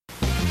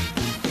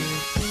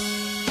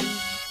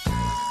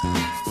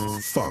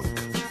funk.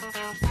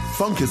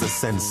 Funk is a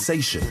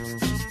sensation,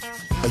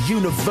 a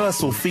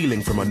universal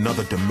feeling from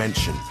another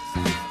dimension.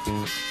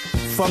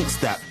 Funk's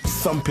that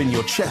thump in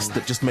your chest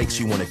that just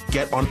makes you want to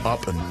get on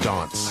up and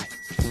dance.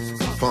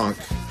 Funk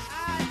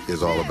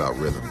is all about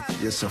rhythm.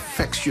 This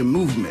affects your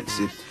movements.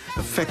 It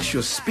affects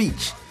your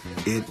speech.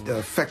 It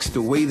affects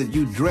the way that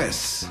you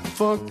dress.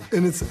 Funk,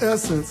 in its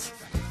essence,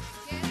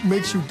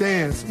 makes you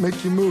dance,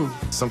 make you move.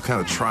 Some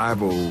kind of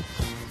tribal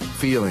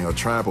feeling or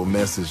tribal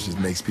message just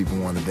makes people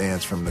want to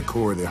dance from the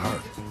core of their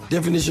heart.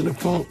 Definition of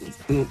funk,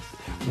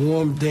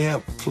 warm,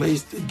 damp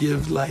place that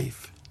gives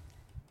life.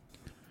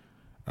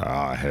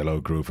 Hello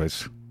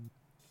groovers.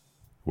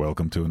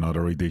 Welcome to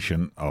another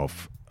edition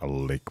of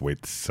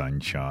Liquid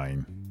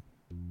Sunshine.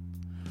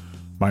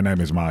 My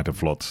name is Maarten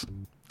Vlot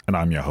and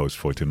I'm your host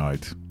for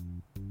tonight.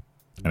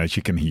 And as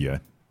you can hear,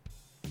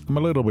 I'm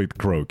a little bit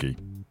croaky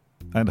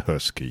and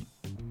husky.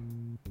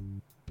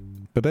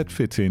 But that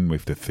fits in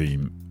with the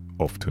theme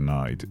of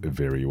tonight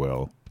very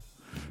well.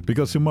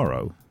 Because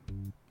tomorrow,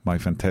 my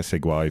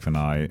fantastic wife and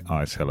I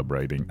are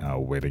celebrating our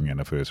wedding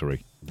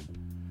anniversary.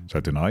 So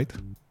tonight,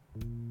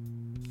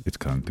 it's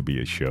going to be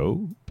a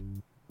show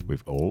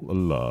with all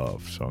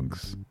love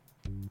songs.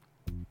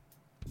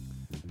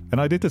 And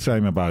I did the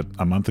same about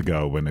a month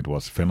ago when it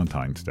was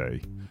Valentine's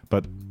Day.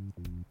 But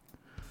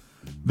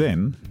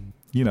then,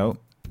 you know,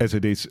 as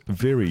it is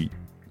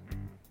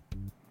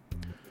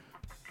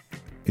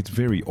it's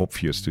very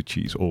obvious to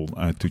choose all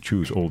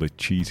the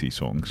cheesy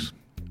songs.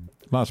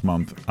 Last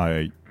month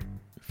I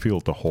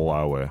filled the whole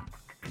hour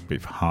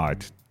with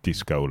hard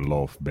disco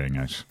love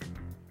bangers.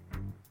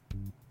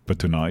 But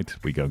tonight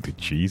we're going to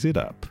cheese it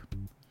up.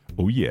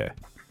 Oh yeah,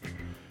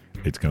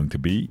 it's going to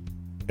be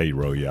a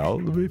Royale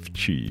with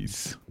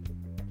cheese.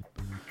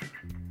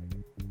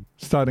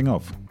 Starting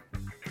off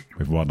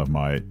with one of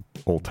my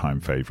all-time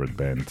favorite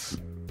bands,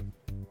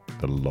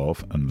 the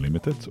Love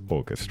Unlimited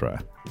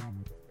Orchestra,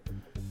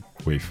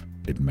 with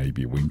It May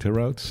Be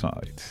Winter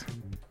Outside.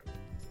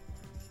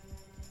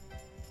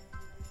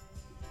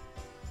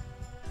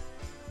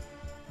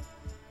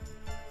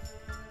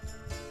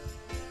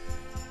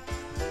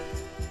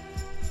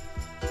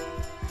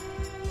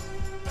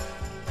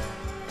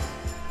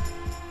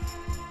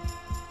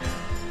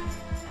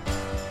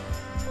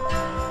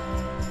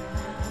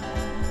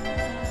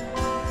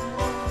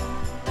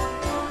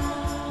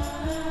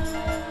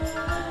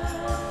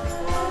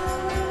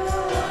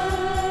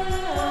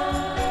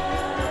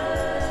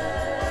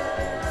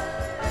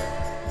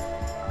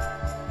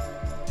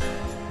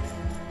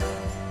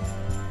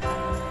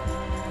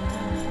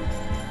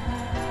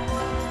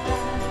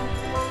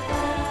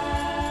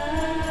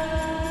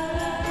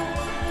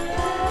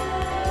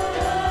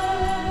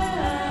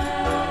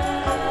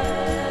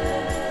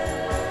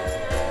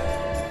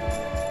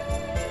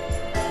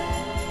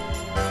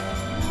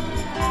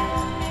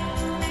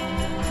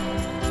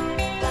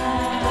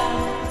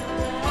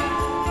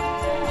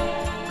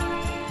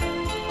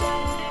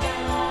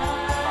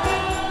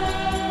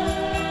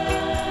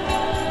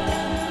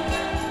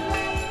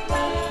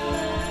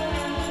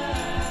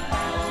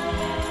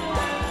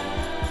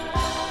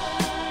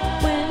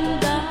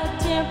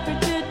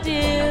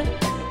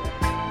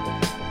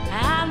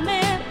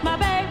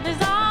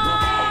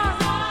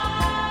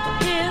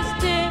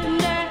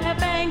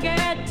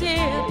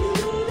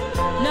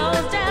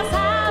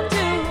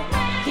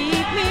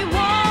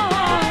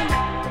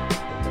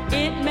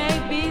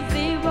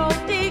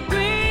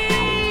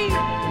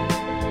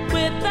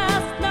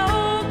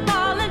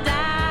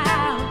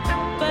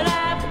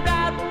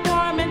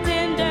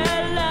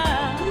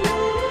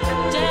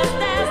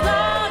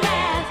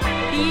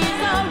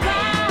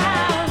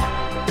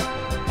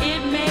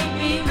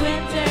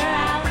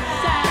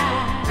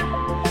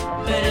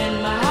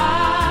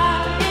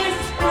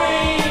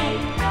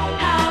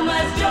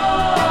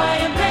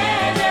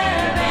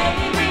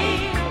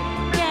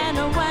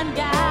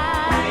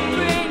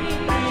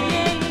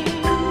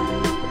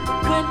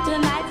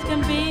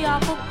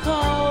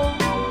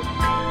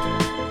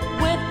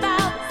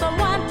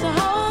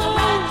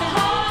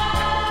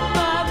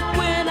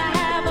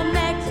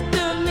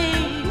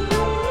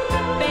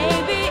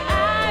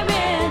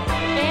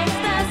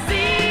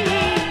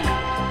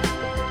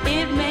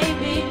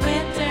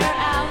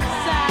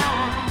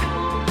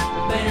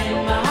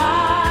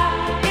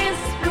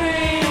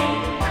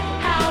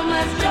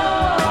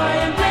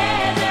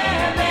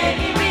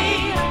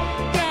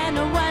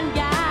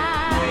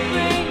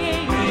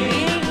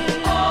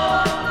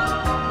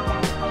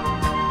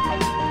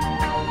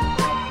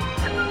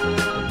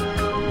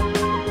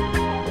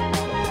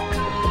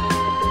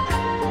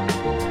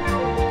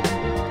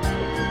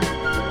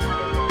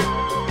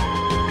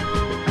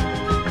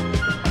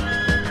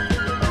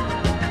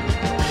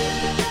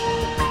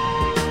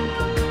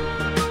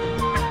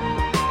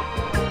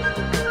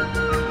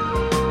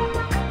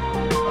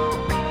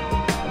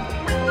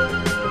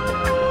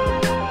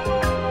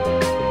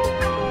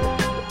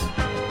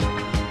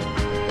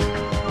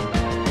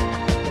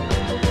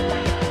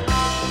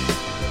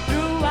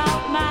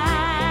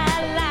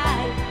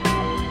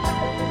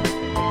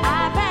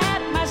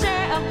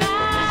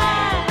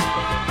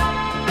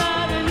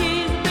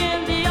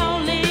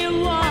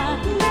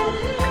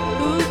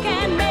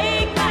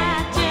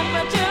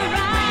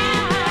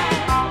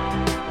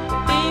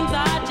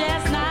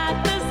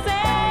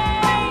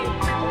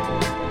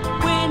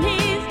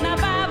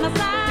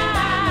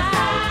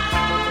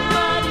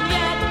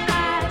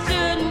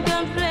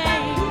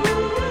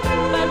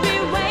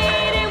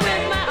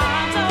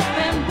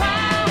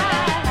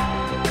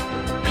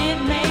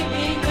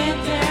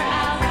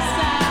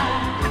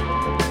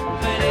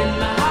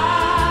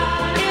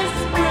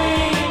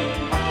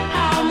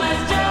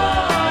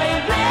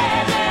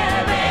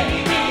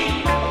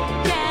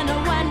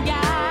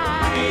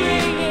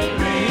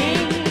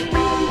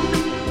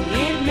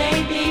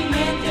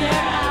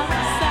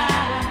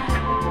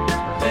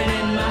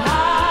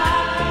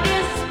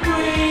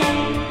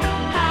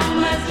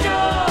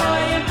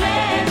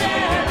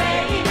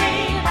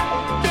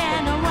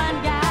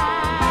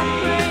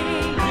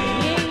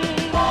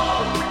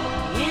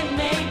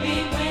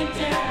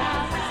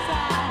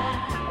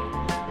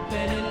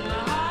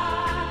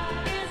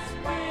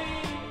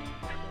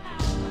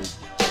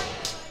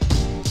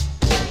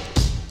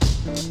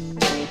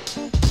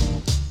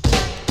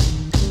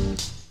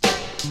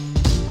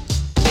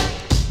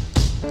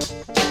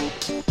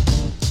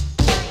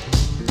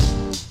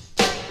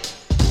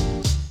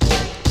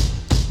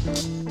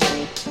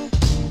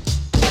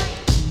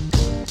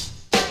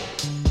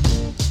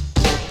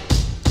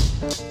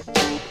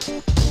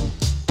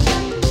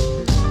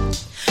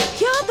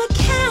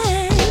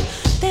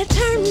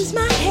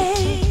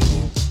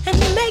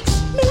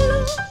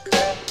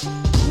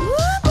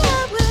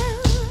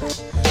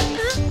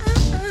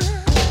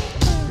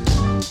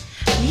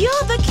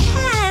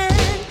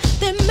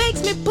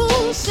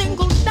 few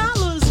single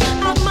dollars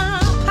out my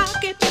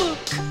pocketbook.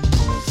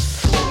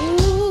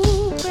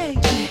 Ooh,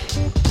 baby,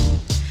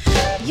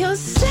 your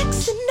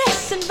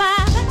sexiness and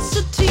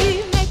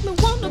vivacity make me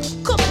wanna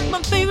cook my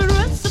favorite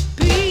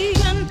recipe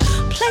and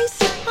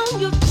place it on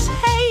your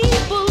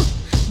table,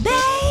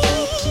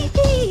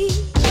 baby.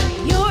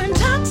 You're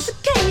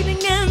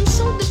intoxicating and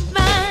so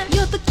divine.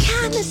 You're the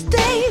kindest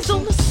days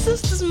on my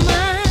sister's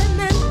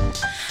mind, and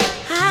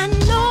I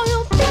know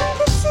you'll think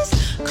this is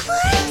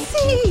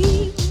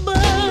crazy, but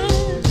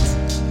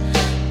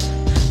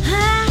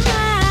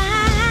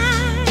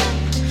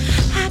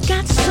I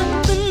got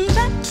something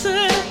better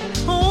at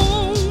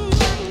home.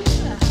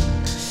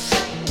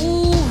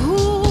 Ooh,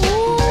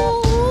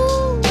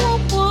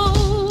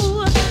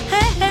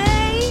 hey,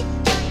 hey,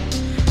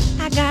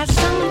 I got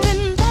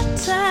something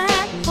better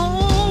at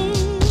home.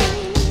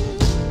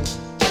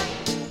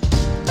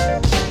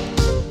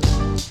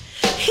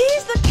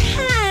 He's the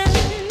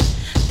kind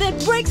that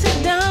breaks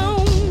it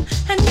down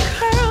and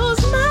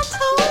curls my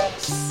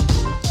toes.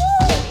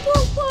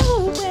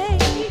 Woo,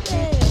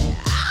 baby.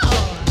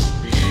 Ow.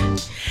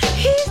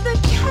 He's the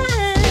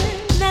kind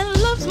that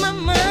loves my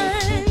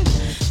mind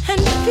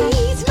and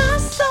feeds my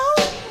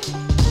soul,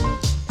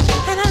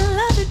 and I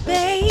love it,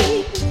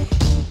 baby.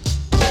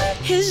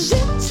 His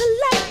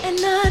intellect and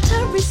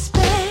utter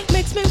respect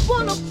makes me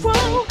wanna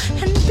grow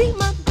and be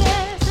my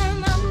best,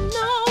 and I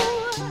know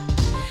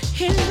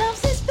he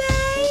loves his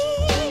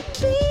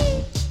baby.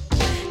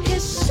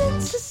 His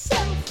sense of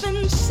self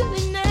and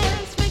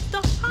silliness make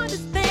the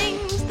hardest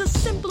things the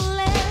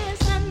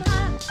simplest, and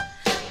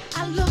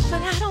I look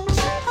but I don't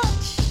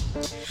touch.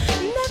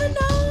 Never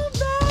know,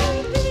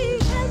 baby,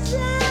 'cause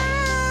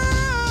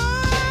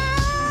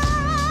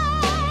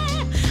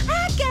I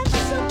got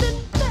something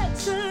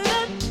better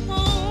at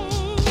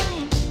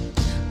home.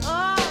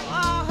 Oh,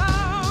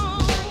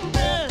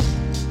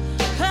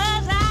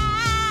 'cause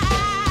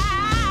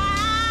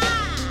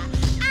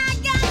I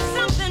got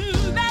something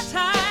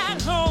better at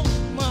home.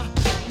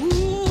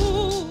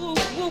 Ooh,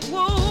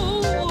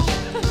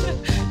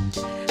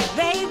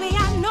 baby,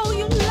 I know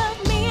you love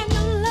me and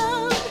your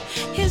love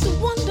is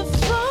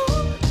wonderful.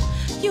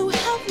 You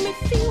help me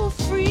feel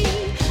free.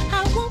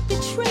 I won't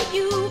betray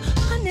you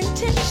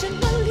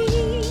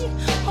unintentionally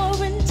or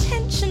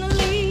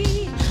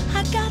intentionally.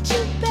 I got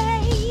you,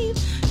 babe.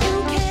 You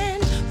can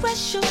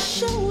rest your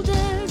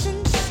shoulders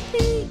and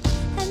sleep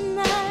at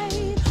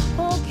night.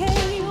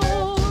 Okay,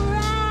 alright.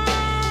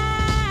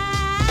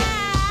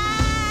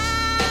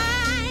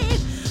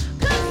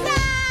 'Cause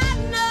I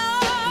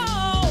know,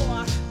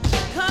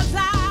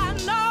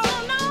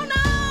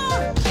 no,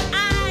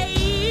 I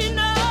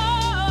know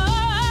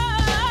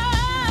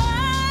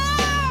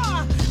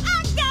I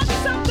got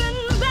something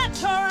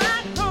better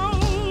at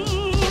home.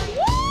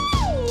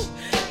 Woo!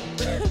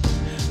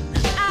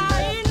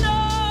 I know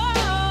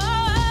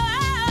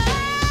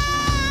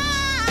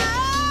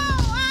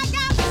I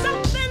got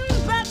something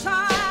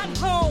better at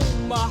home.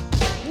 Woo!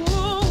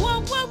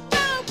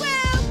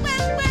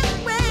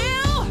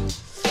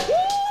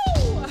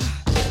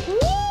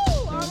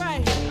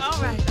 All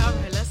right,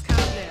 let's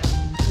calm down.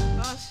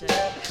 Oh, shit.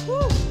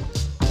 Woo!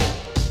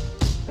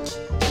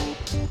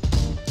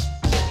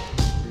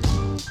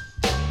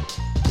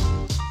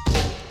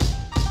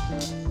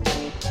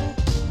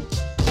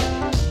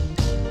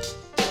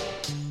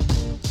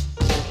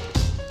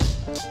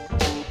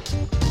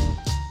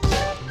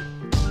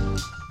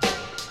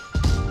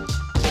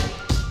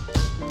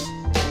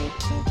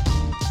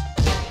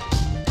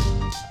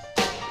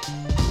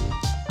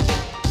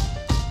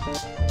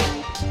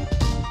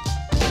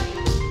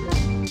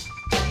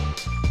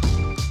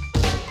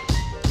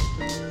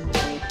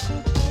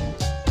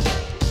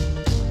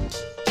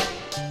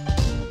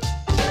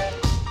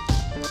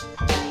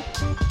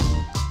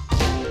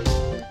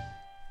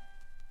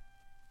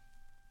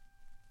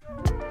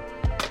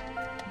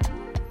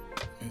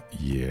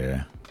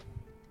 Yeah.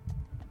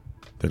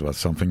 That was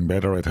something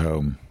better at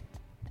home.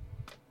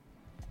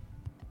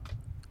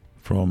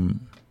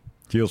 From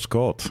Jill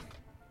Scott.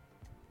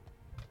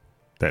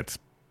 That's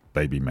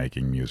baby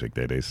making music,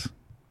 that is.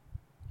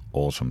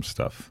 Awesome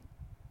stuff.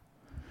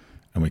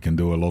 And we can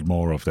do a lot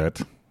more of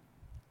that.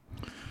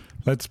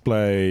 Let's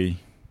play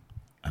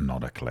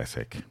another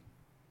classic.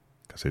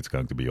 Because it's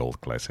going to be old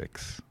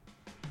classics.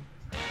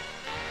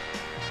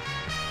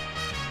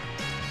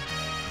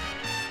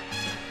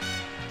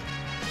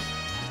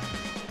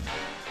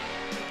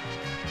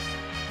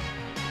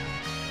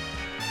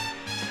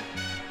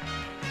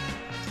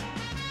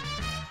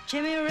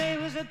 Jimmy Ray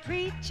was a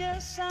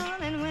preacher's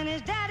son, and when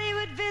his daddy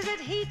would visit,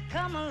 he'd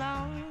come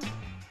along.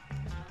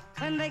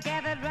 When they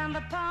gathered round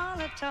the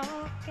parlor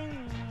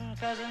talking,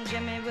 Cousin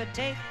Jimmy would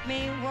take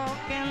me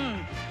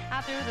walking.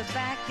 Out through the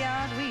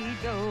backyard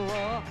we'd go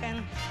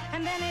walking,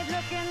 and then he'd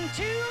look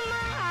into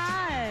my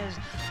eyes.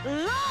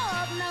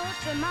 Lord knows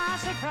to my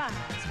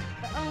surprise,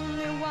 the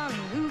only one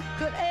who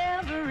could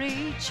ever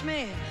reach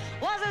me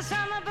was the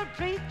son of a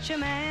preacher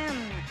man.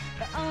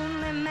 The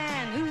only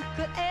man who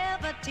could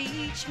ever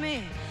teach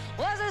me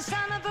was the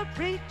son of a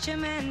preacher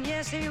man.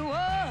 Yes, he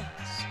was.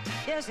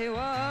 Yes, he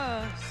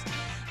was.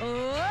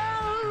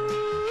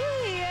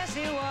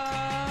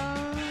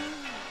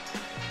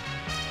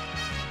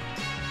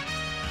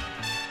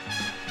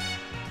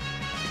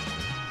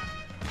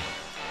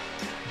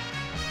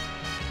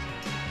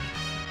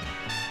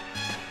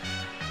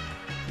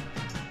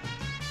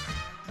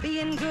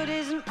 Being good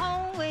isn't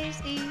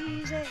always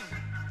easy,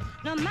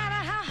 no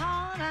matter how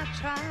hard I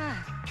try.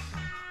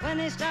 When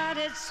he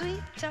started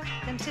sweet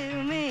talking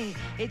to me,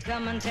 he'd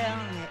come and tell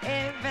me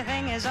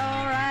everything is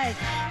alright.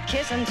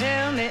 Kiss and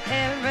tell me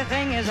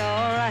everything is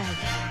alright.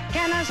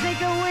 Can I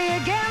sneak away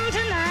again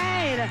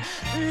tonight?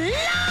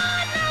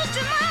 Lord knows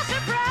to my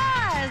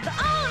surprise, the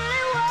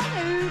only one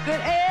who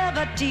could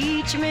ever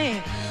teach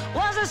me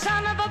was the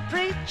son of a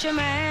preacher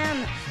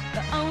man.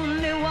 The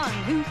only one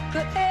who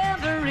could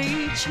ever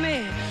reach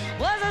me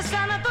was the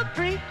son of a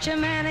preacher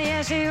man.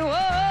 Yes, he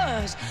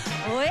was.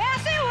 Oh,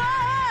 yes, he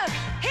was.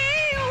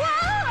 He was.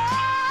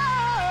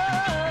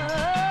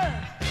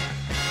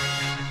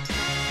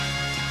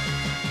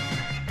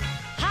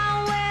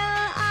 How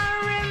well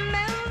I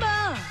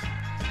remember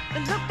the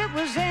look that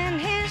was in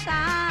his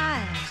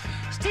eyes,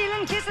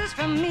 stealing kisses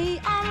from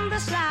me on the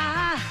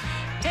sly,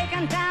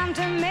 taking time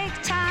to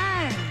make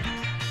time,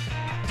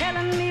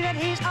 telling me that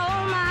he's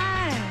all mine.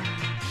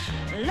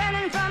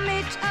 Learning from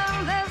each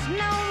other's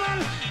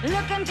knowing,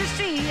 looking to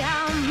see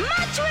how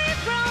much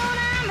we've grown.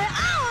 And the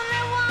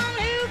only one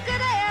who could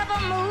ever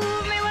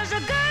move me was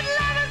a good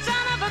loving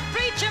son of a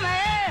preacher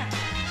man.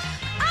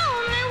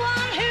 Only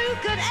one who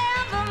could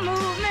ever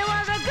move me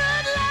was a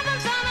good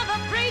loving son of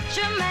a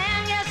preacher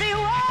man. Yes, he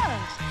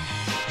was.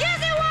 Yes,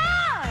 he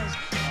was.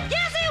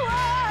 Yes, he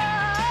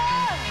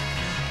was.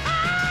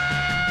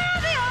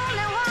 Oh, the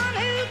only one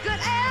who could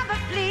ever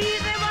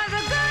please me was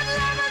a good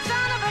loving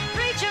son of a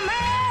preacher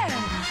man.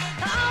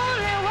 The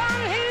only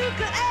one who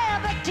could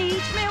ever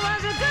teach me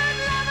was a good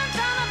loving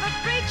son of a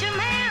preacher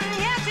man.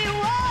 Yes, he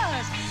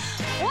was.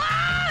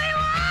 Wow, he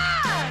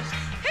was.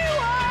 He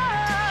was.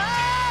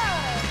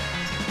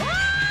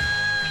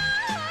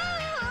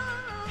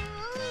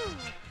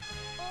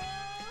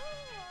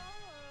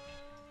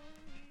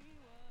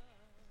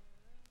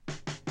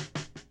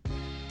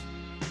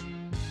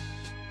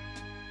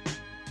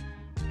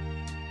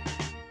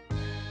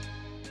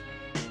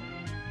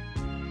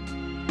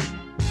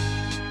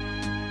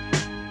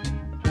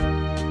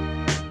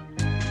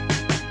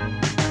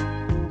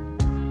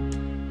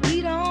 We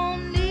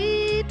don't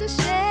need to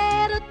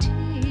shed a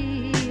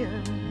tear,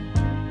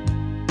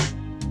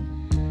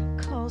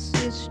 'cause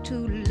it's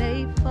too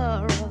late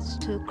for us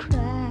to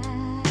cry.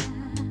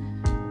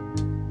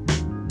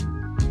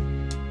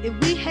 If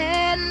we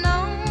had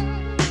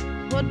known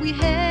what we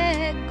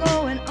had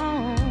going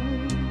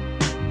on,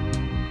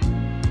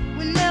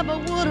 we never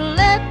would have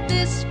let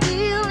this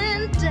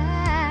feeling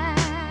die.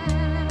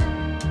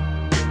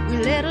 We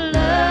let a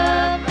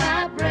love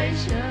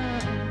vibration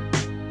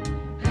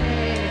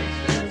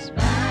pass us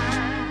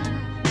by.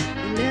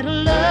 We let a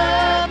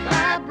love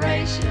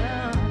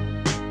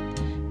vibration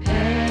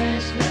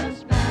pass us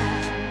by.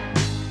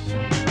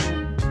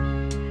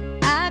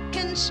 I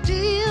can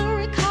still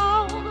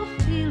recall the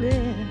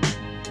feeling,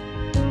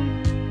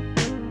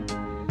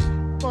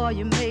 boy,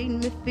 you made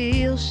me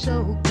feel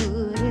so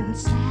good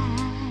inside.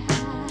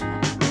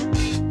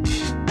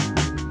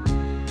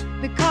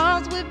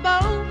 Because we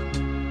both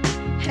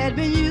had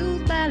been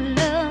used by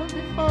love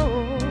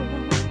before,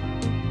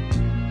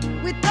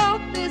 we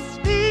thought this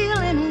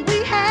feeling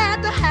we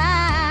had to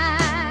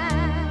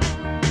hide.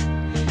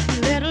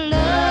 Let a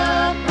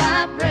love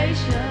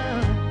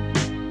vibration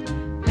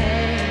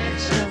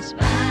pass us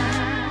by.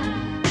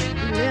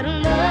 Let a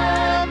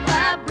love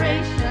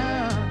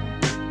vibration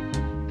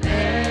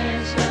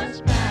pass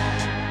us by.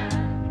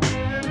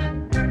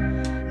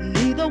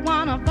 Neither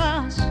one of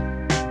us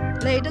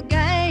played the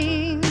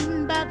game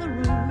by the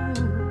rules.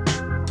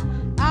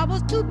 I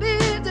was too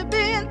busy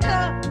being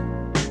tough,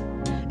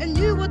 and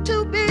you were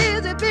too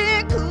busy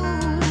being cool.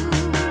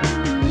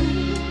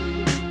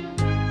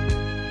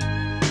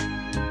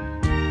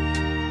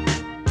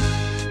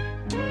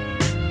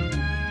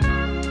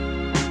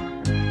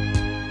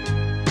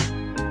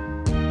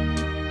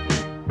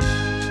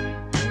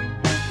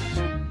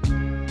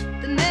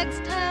 The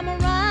next time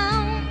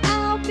around,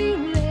 I'll be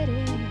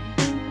ready.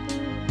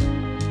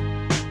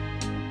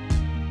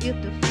 If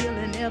the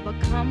feeling ever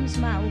comes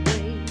my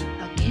way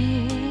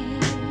again,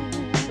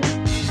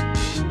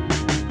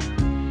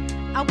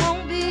 I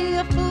won't be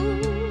a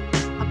fool.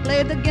 I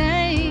play the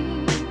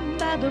game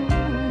by the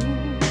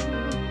rules.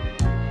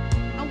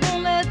 I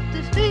won't let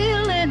this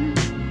feeling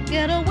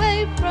get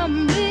away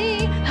from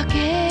me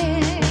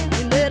again.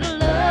 Let a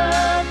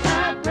love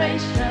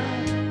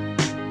vibration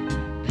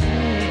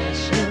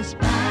pass us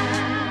by.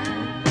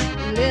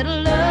 Let a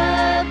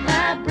love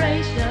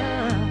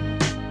vibration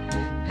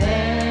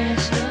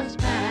pass us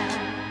by.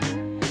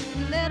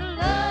 Let a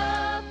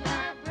love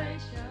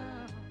vibration.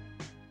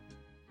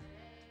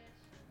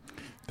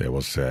 There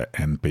was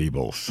Ann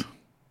Peebles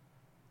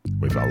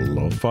with a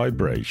love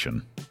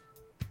vibration.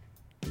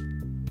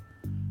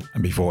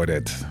 And before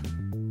that,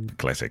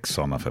 classic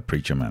Son of a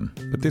Preacher Man.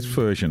 But this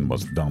version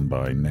was done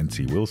by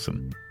Nancy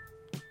Wilson.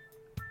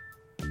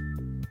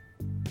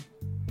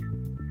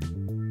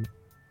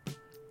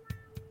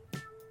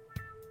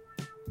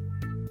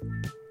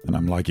 And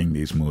I'm liking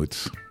these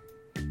moods.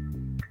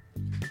 In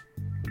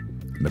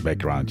the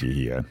background you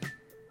hear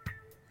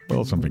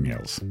Well, something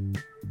else.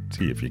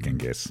 See if you can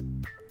guess.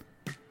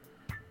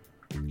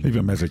 Leave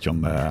a message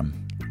on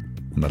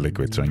the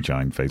Liquid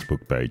Sunshine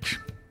Facebook page.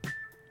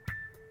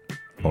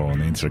 Or on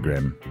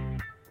Instagram,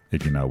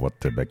 if you know what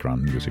the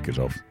background music is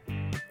of.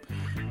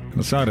 I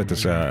decided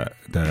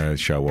to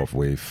show off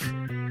with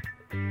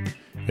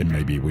It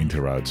May Be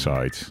Winter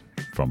Outside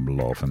from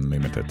Love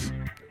Unlimited.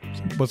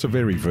 It was a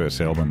very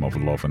first album of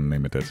Love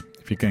Unlimited.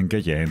 If you can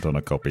get your hand on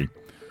a copy,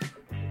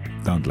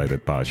 don't let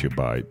it pass you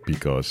by,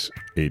 because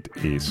it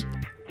is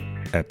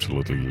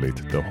absolutely lit.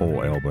 The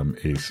whole album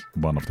is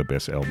one of the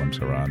best albums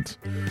around.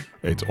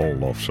 It's all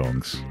love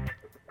songs,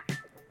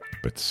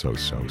 but so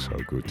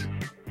good.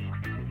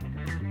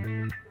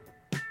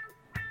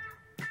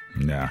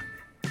 Yeah.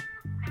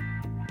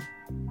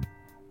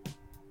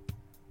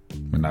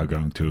 We're now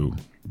going to,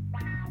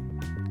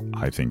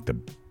 I think, the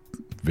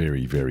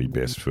very, very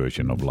best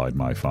version of Light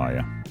My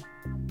Fire.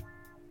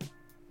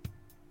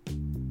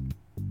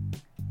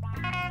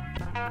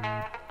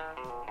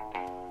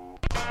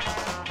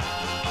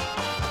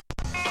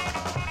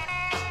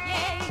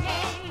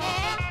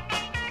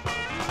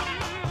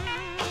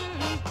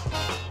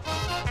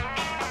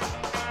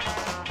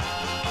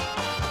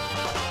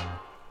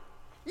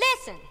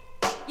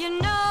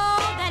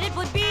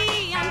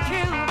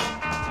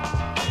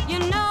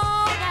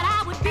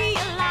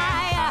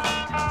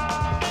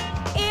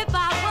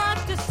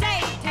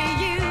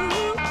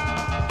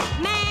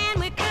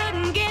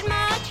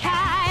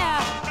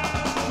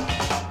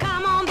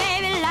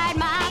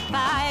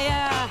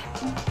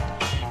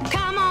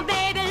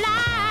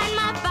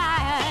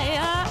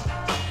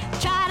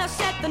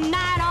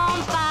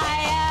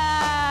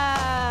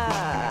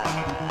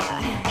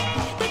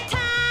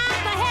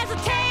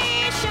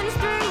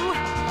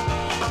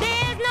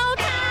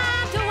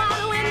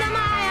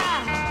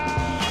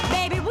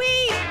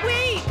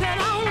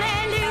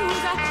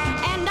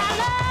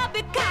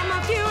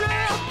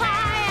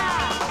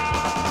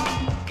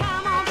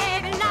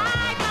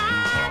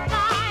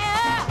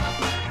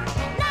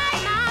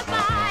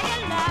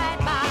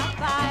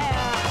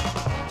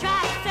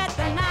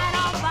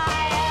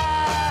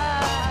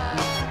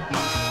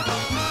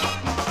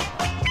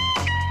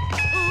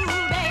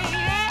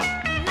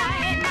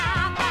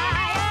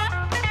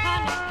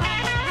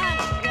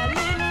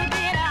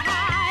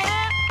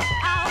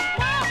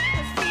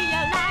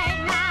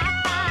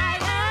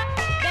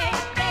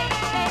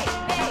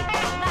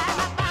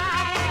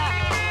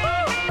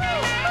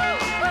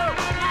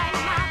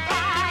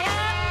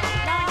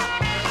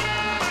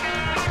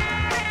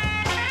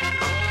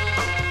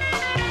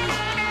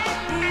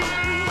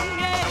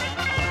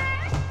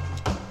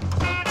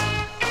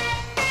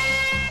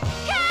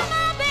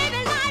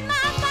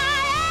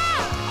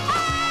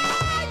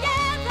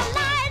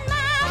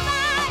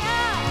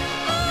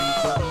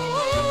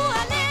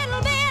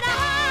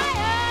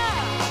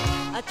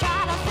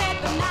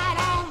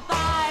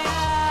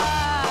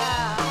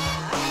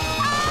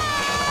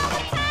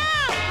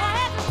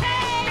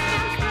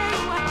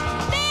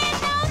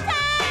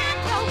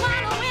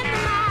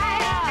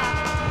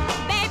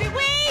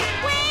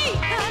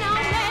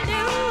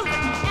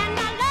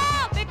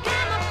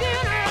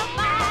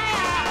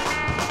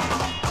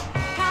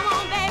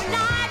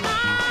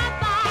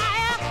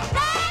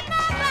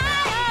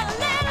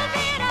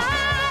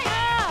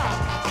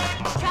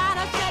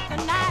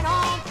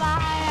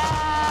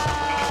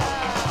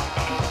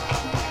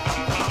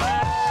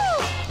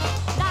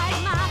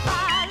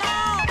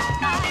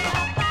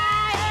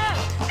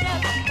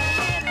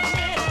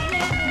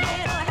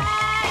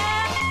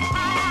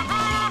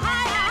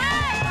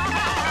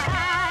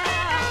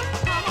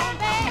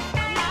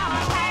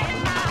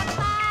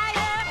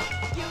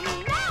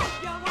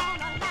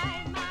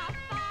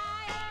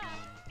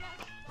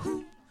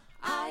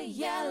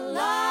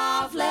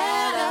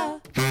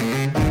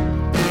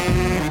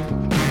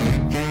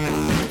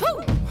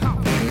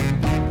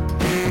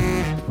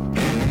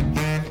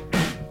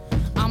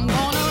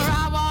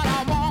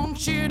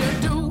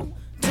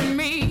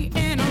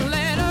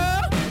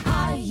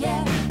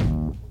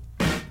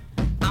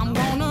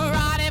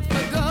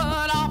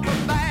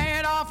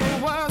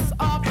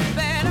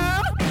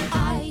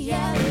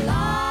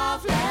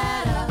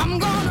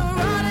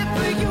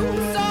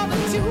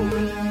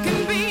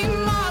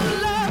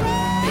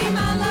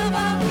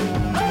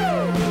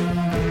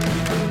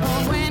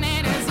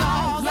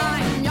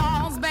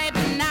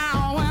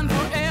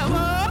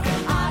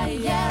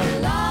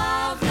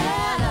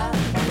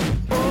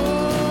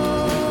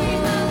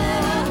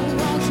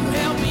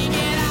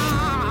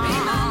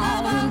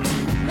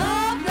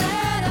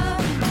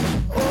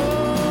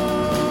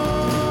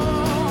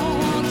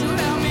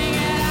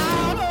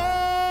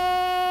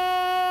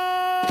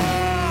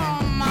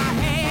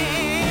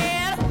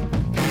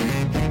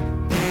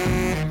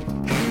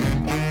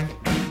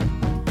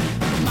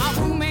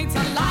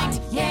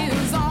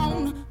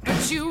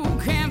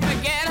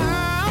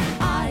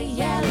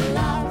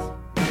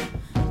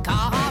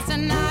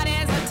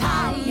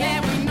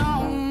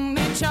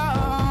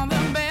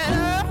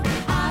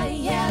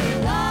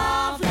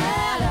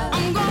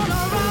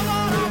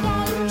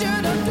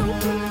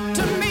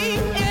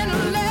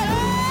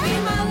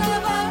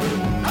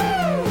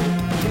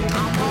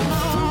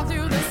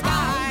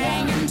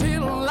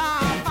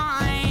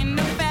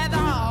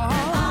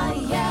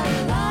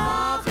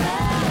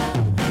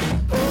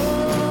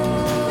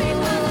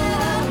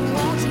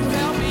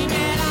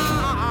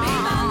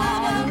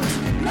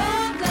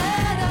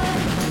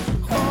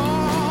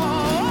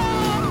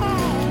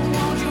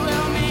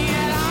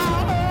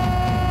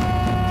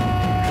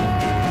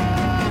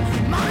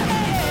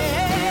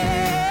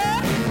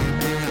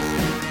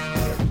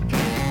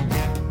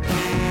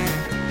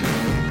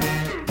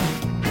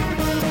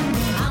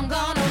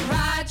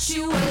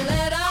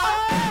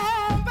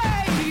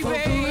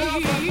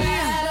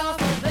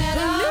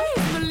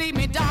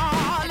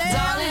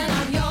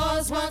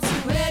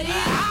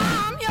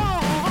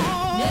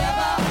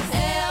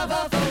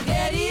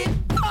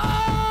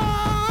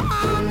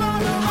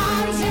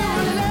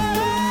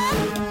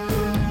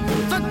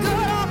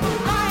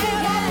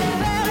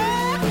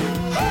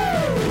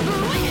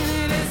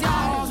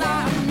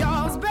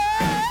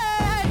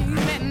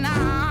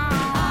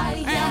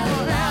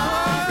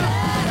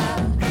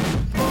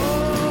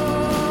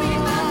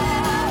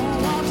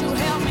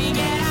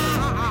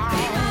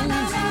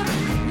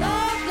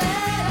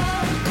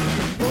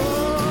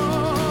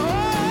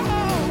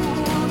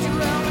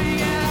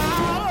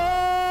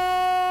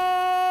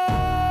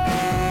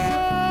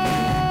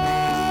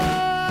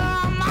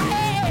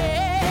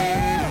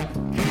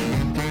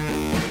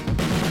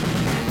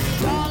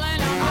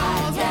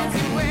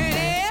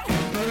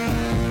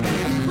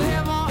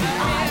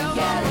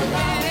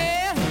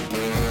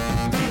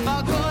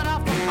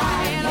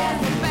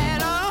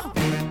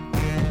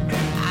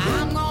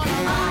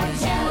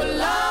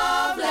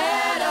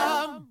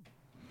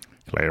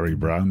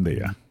 Brown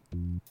there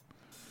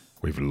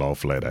with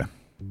Love Letter.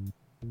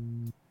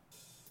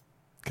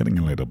 Getting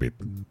a little bit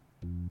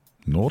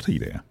naughty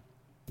there.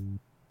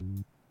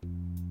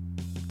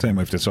 Same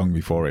with the song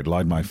before it,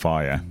 Light My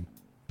Fire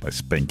by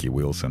Spanky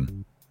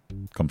Wilson.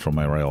 Comes from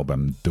her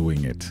album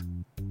Doing It.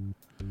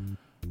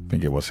 I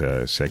think it was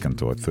her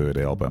second or third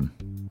album.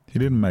 He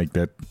didn't make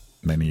that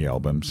many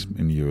albums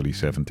in the early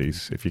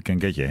 70s. If you can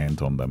get your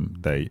hand on them,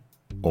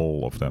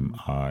 all of them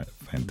are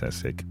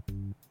fantastic.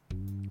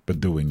 But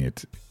Doing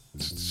It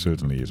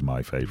certainly is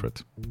my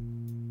favorite.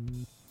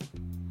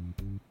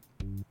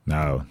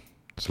 Now,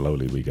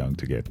 slowly we're going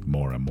to get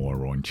more and more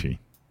raunchy.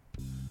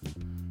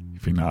 The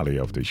finale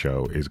of the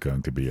show is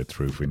going to be a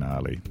true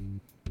finale.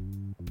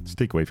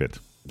 Stick with it.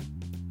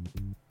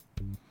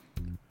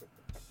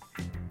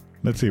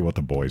 Let's see what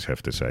the boys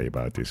have to say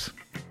about this.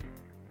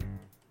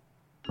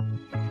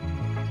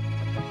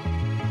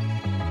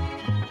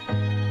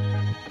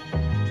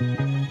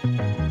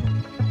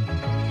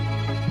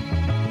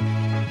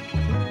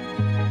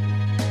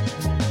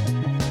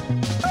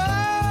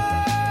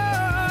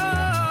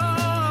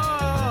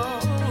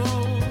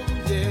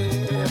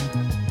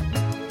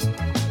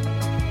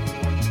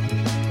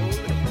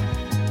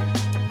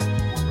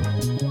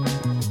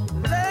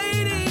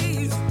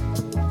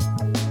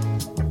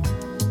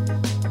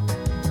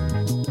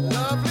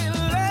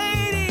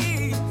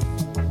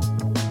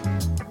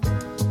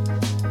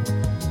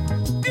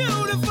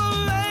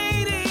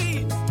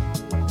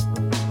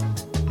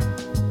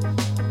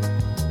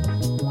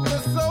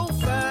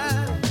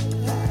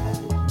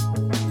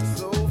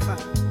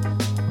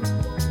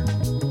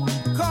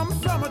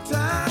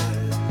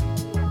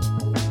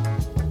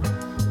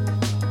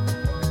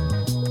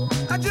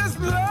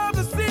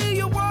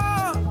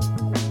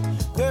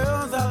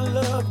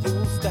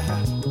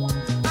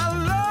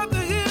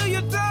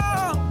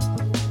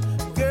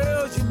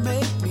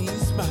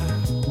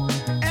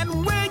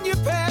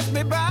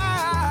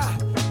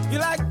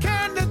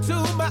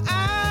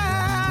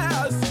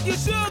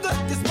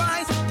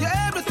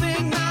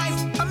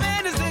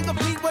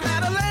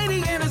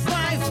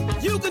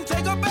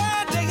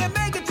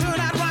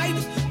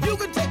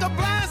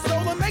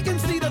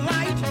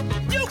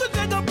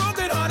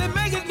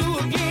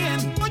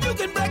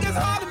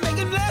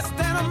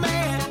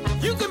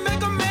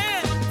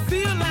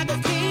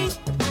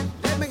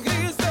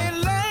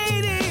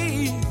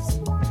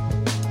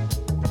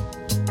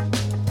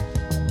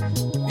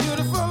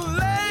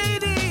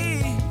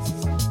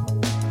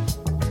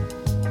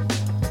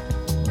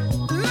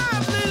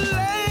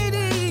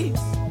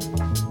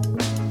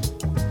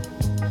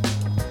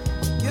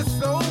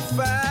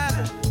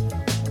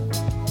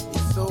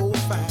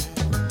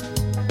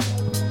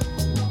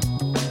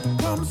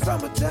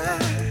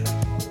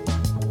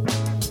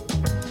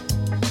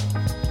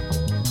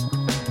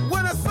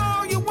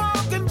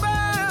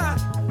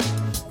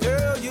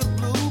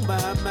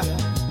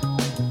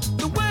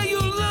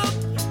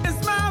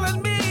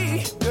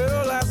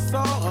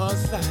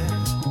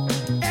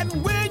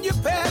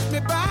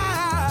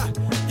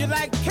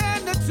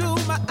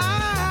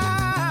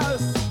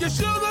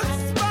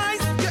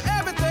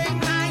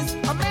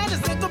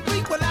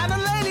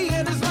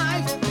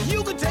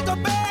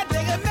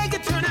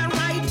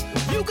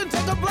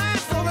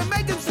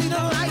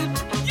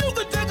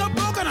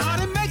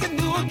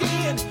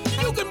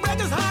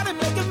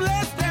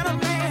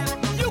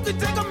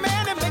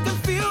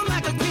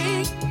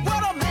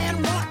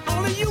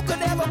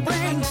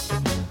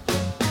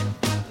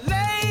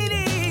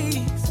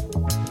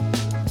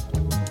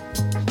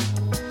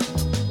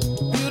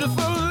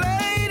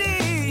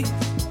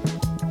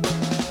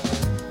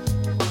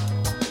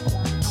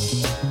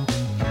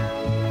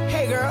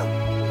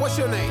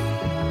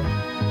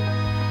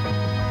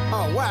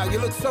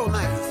 So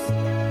nice.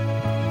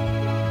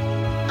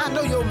 I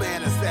know your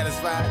man is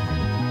satisfied.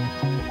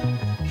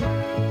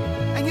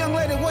 And young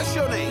lady, what's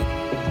your name?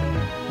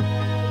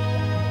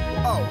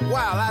 Oh,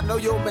 wow, I know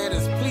your man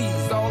is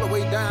pleased all the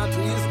way down to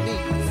his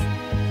knees.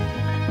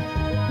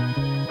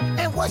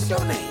 And what's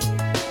your name?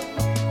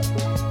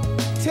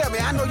 Tell me,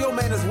 I know your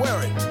man is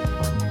worried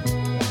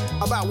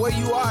about where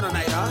you are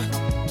tonight, huh?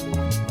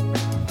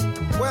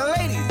 Well,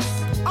 ladies,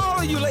 all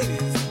of you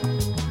ladies,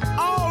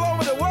 all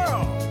over the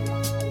world,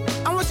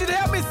 I want you to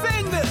help me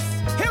sing this.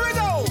 Here we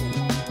go.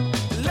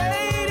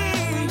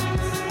 Ladies,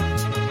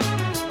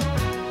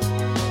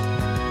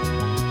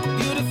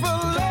 beautiful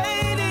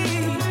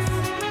ladies.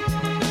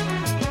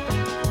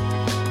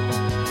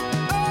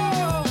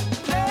 Oh,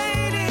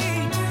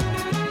 ladies,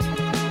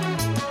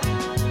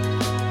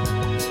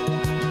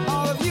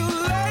 all of you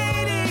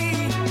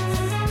ladies.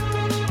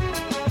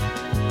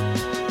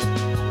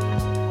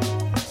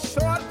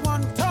 Short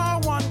one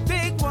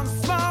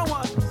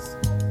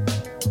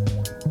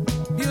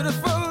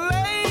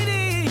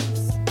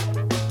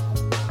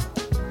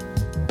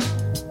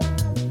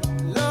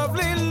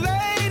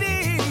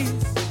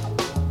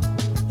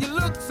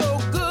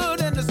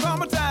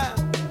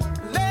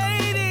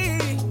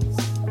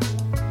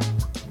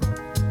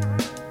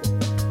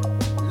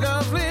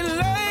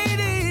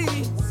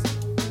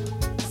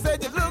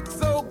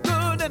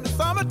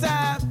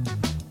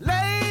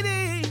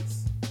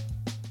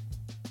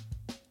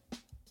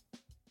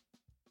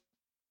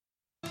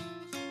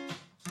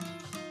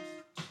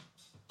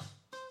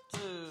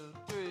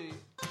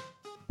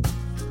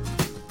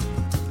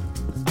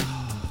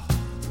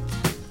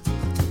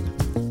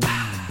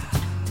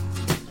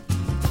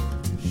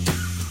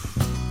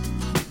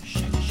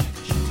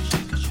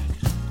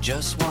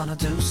Just wanna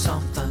do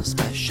something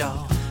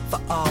special for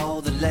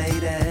all the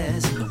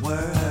ladies in the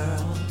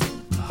world.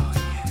 Oh,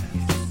 yeah.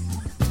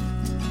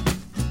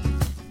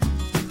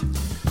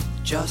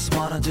 Just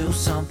wanna do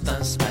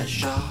something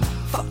special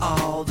for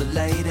all the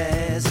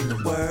ladies in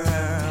the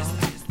world.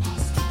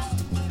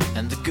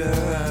 And the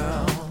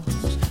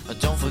girls,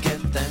 don't forget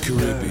them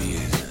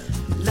Caribbean,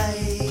 girls.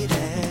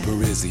 Ladies,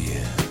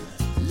 Parisian,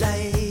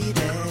 ladies,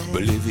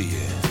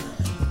 Bolivian,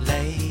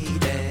 ladies,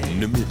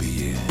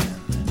 Namibian,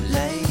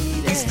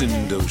 ladies, Eastern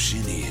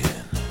Indochinian,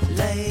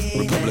 ladies,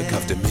 Republic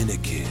of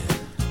Dominican,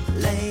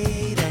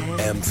 ladies,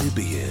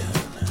 Amphibian,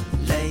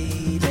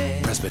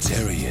 ladies,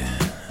 Presbyterian,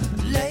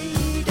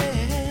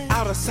 ladies,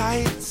 out of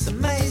sight,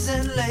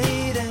 amazing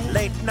lady,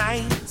 late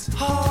night,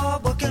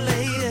 hard-working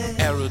lady,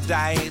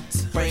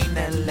 erudite, brain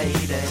and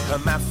lady,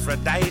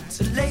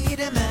 hermaphrodite,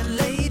 lady man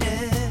ladies.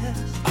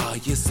 Oh,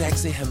 you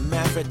sexy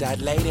hermaphrodite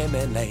lady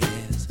man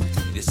ladies,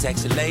 you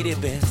sexy lady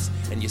bits,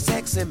 and you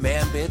sexy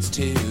man bits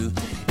too.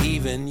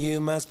 Even you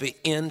must be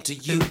into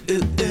you.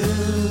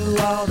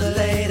 All the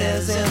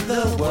ladies in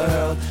the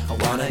world, I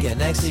wanna get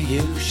next to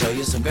you, show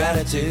you some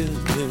gratitude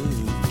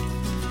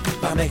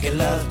by making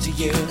love to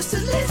you. It's the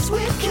least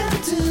we can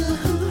do.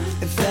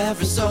 If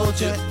every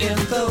soldier in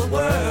the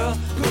world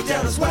put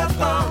down his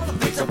weapon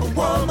and picks up a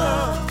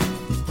woman,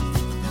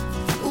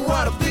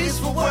 what a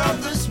peaceful world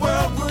this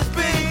world would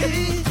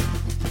be.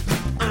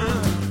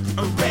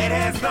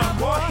 Redheads, not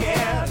more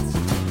heads.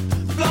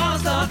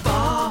 Blondes, not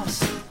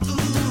bombs.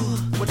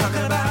 Ooh, we're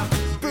talking about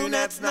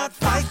brunettes, not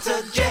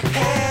fighter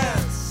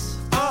jets.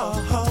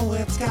 Oh,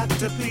 it's got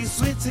to be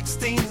sweet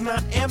 16s,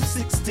 not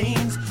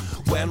M16s.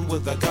 When will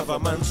the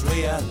governments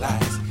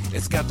realize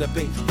it's got to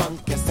be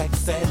funky,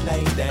 sexy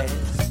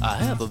ladies? I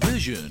have a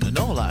vision and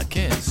all I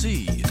can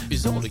see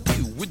is only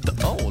you with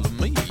the all of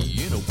me.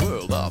 In a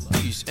world of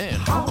peace and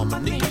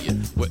harmony,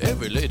 where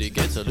every lady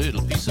gets a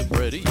little piece of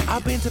bready.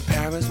 I've been to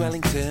Paris,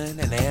 Wellington,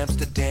 and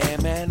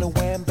Amsterdam, and a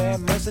wham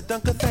bam, Mercer,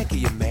 Dunker, thank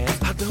you, man.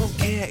 I don't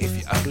care if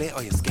you're ugly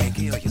or you're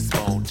skanky or you're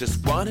small.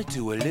 Just wanna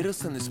do a little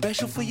something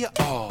special for you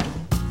all.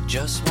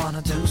 Just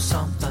wanna do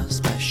something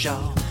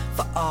special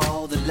for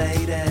all the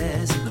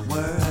ladies in the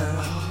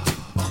world.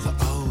 All the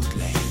old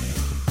ladies,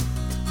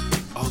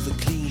 all the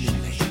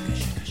cleaning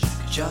ladies.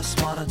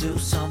 Just wanna do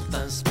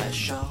something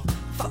special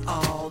for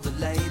all the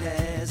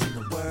ladies in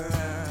the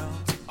world.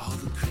 All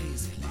the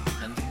crazy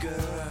ladies. And the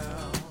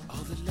girls,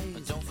 all the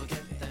ladies. and don't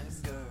forget them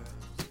girls.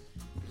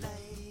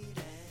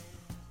 Ladies.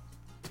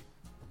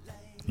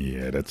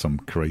 Yeah, that's some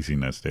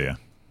craziness there.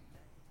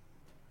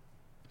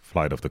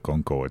 Flight of the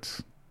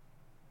Conchords.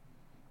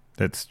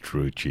 That's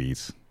true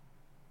cheese.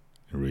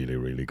 Really,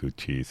 really good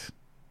cheese.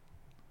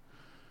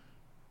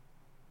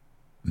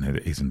 No,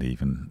 there isn't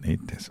even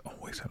it. There's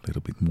always a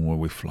little bit more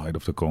with Flight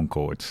of the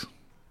Conchords.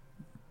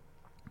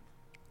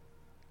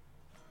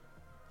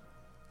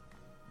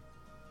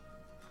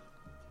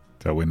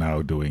 So we're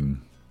now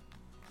doing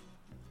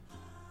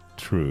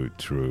true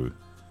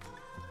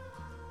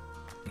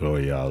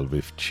Royale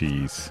with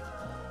cheese.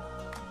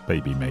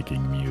 Baby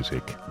making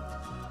music.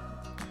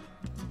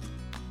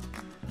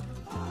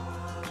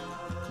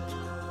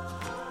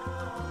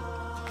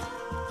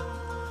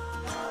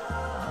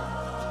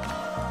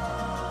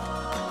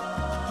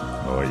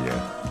 Oh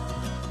yeah.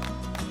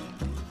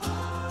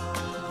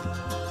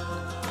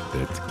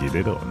 Let's get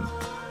it on.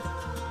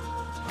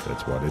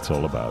 That's what it's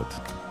all about.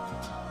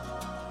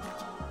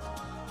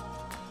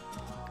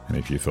 And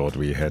if you thought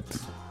we had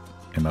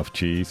enough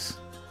cheese,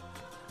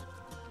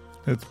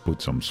 let's put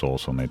some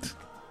sauce on it.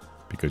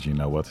 Because you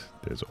know what?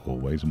 There's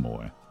always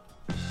more.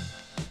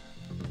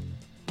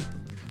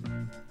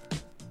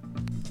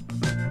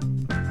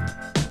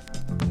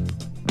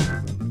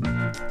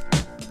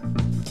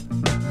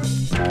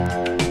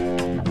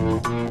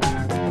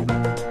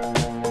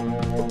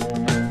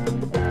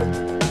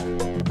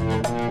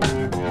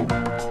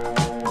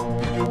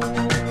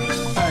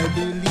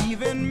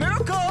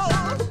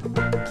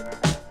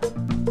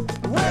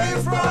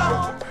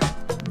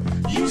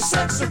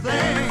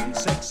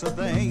 Sexy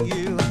thing,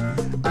 you.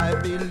 I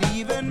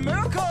believe in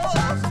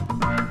miracles.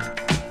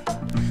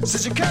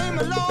 Since you came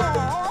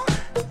along,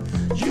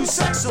 you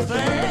sexy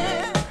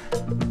thing.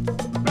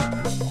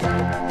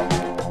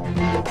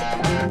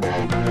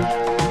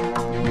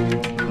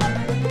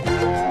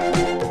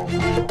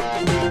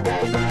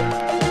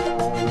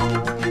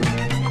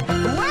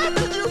 Where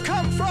did you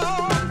come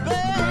from,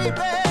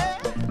 baby?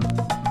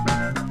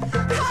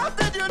 How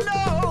did you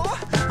know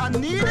I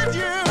needed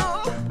you?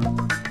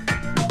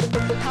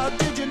 How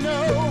did you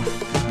know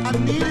I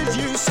needed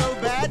you so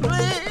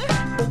badly?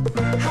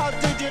 How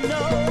did you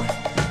know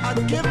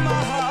I'd give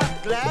my heart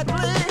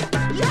gladly?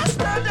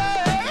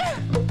 Yesterday,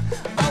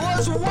 I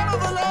was one of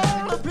the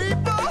lonely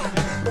people.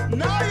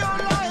 Now you're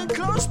lying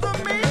close to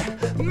me,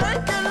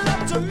 making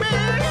love to me.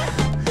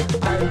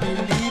 I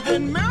believe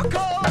in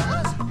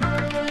miracles.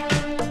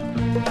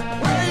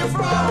 Where you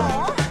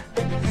from?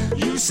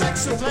 You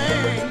sexy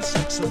thing,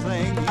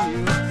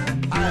 you.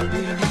 I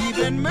believe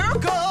in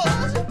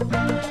miracles.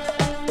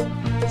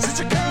 Since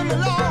you came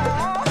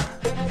along,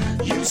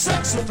 you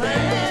sexy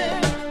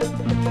thing.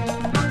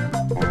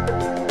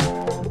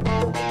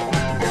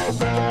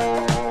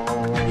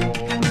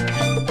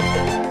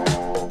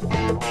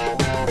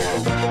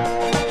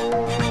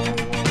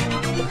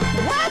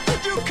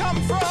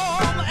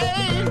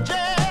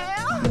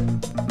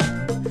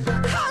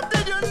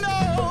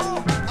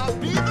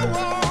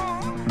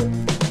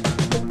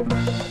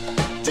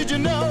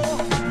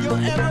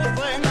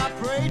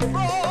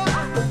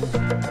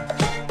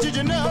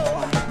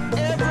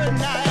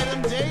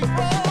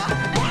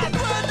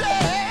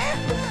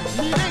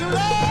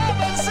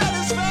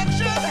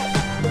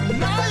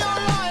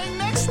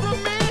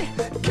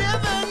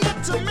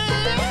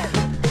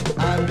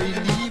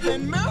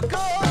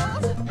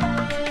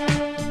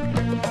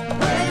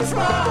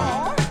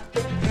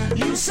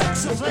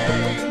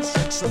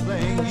 sexy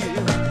thing,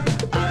 yeah.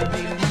 I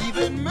believe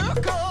in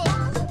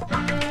miracles.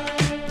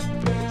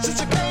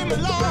 Since you came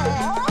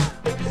along,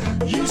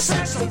 you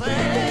sexy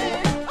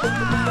thing.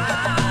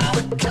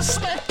 Oh, kiss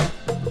me,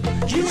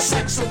 you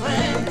sexy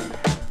thing.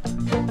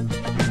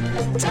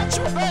 Touch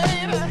me,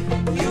 baby,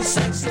 you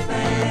sexy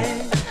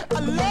thing. I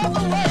love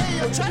the way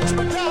you touch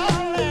me,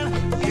 darling.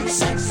 You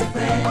sexy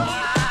thing.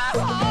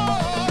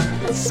 Oh,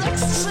 it's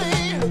sexy to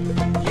see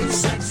you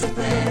sexy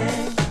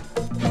thing.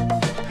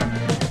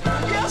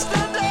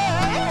 Yesterday,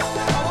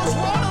 I was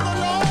one of the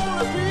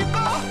lonely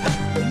people.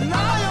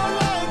 Now you're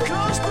lying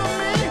close to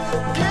me,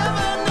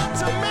 giving it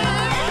to me.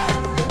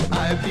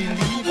 I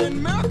believe in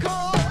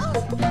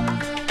miracles.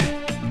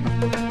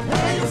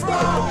 Where you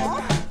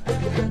from?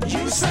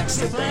 You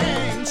sexy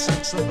thing,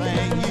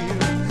 you.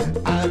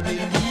 I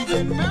believe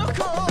in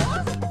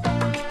miracles.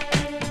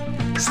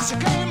 Since you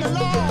came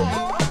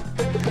along,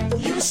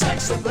 you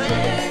sexy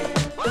thing.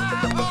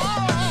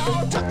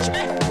 Oh, touch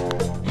me,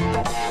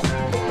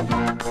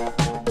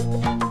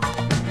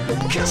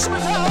 kiss me,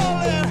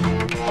 darling.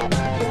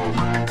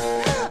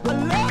 I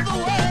love the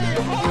way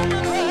you hold me,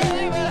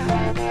 baby.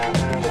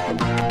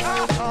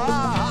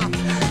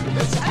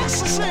 It's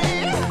ecstasy.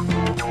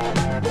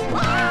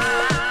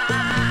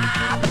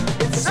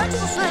 It's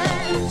ecstasy.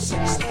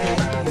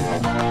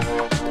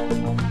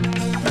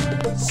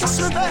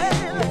 Sexy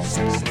baby.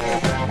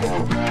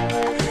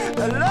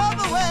 I love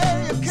the way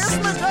you kiss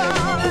me,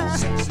 darling.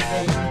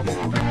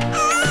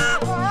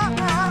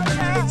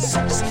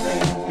 Sexy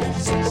baby.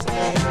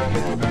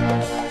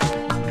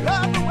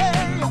 Love the way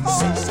you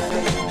hold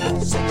me.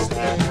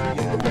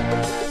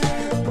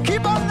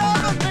 Keep on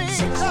loving me,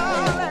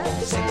 darling.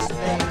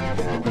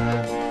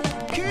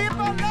 Keep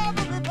on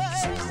loving me,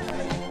 baby.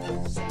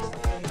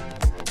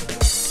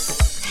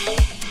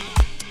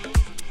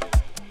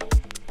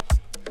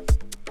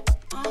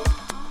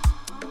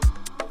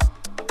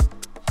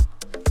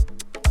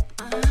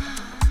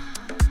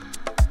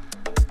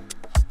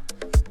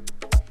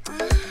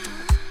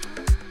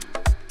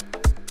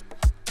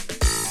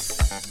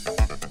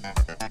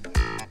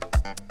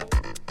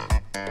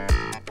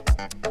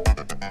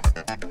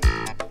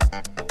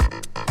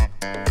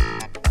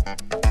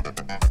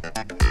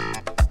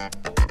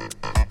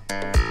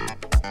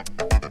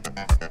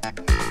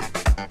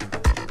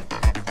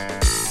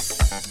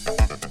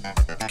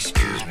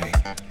 Excuse me.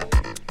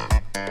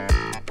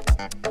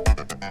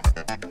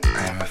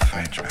 I'm a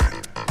Frenchman.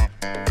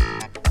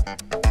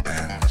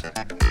 And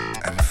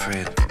I'm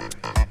afraid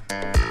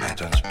I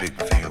don't speak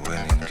very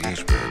well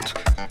English, but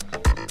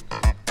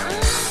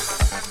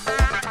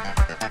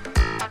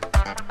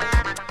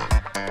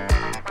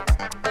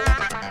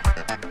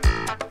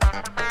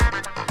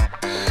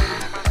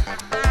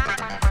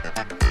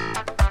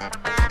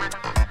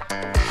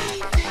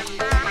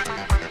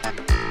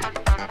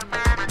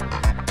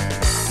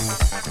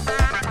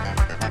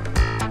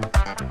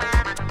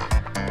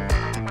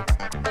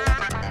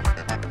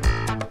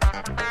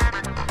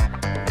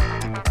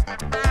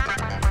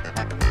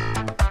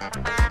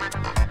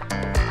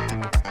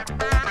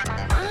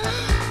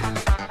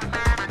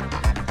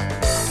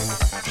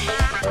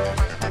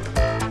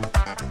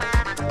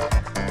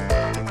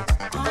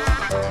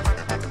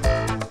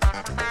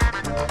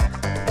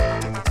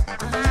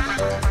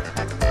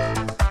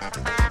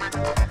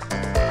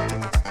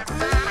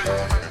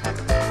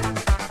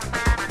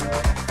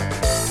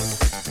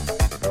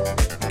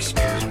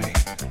excuse me.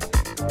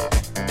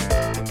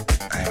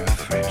 I'm a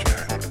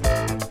Frenchman.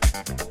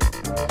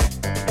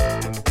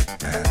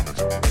 And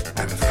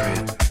I'm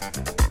afraid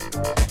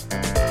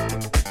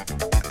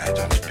I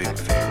don't speak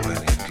very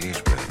well English,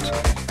 but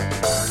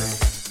I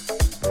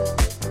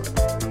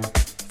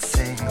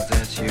think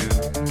that you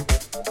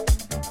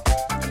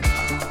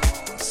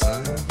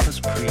are the most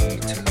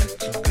pretty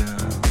little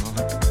girl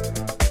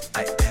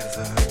I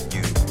ever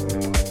knew.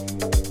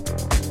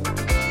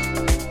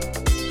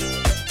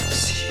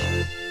 Si,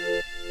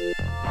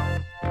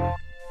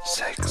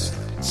 sexe,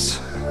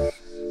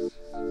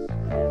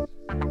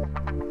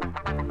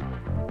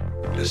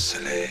 le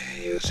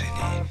soleil au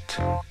zénith,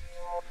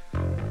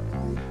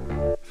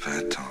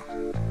 20 ans,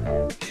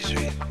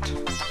 18,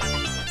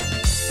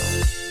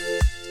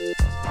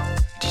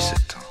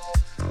 17 ans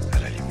à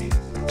la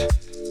limite.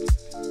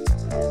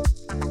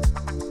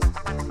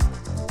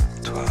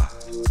 Toi,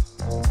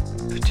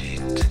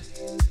 petite,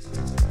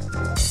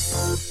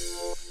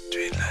 tu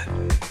es de la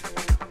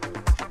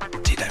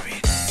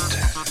dynamite.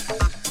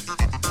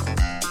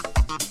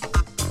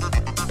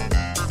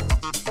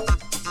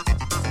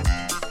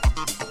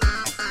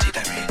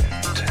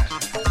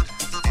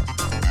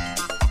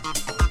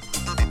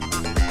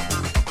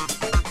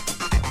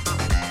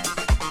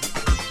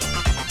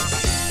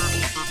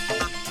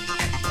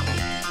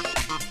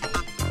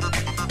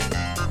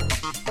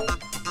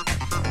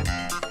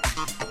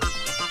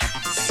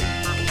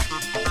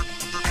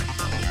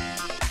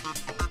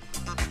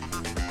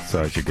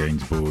 Serge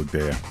Gainsbourg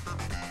there.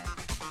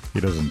 He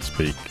doesn't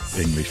speak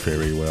English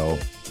very well,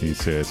 he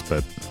says,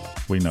 but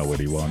we know what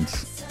he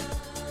wants.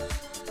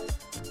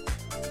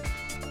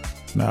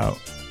 Now,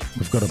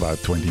 We've got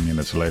about 20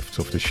 minutes left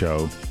of the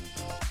show,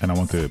 and I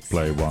want to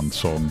play one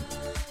song.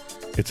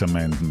 It's a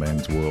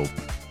man's world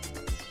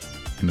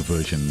in a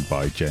version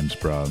by James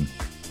Brown.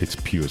 It's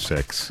pure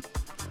sex.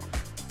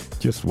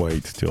 Just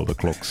wait till the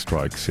clock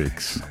strikes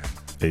 6.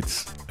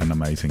 It's an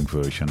amazing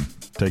version.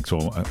 Takes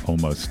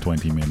almost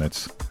 20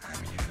 minutes,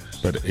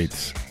 but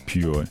it's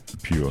pure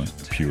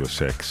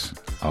sex.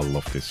 I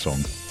love this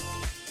song.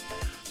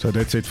 So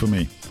that's it for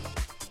me.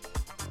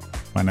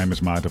 My name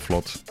is Maarten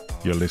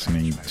Vlot. You're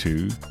listening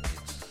to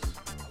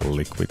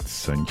Liquid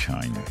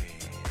Sunshine.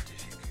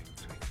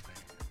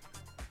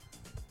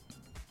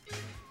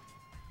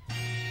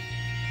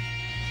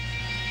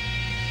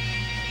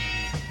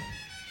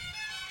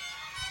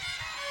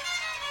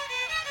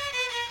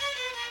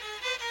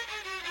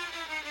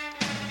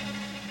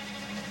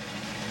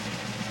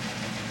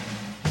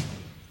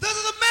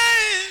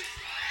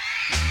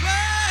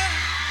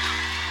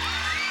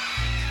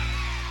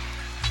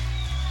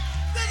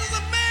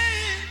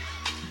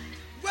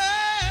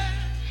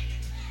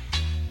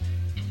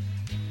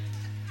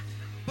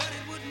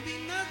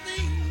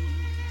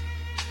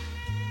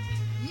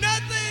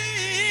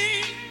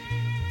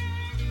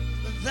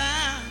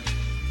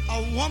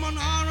 Woman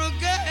or a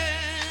girl.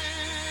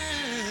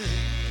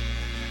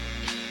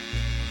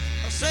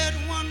 I said it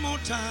one more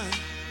time.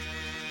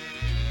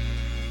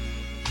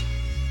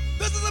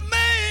 This is a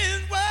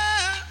man's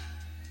world.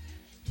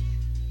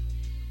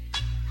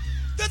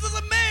 This is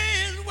a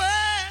man's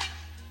world.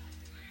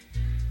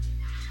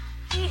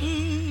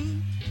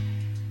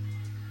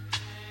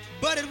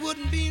 But it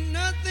wouldn't be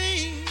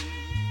nothing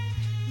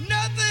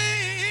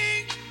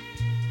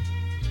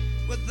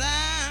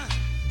without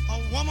a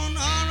woman or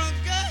a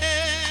girl.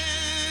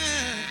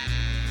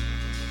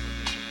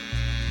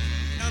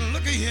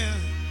 Look at here.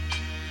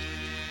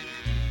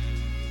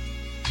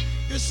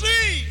 You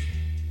see,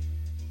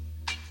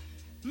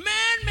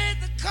 man made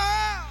the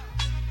car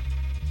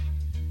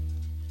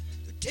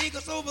to take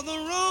us over the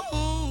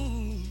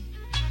road.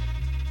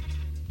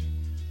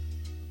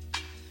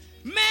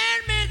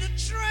 Man made the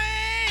train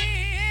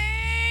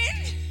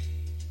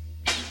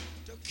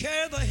to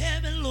carry the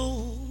heavy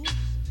load.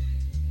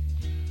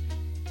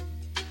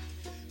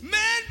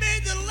 Man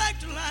made the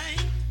electric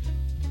light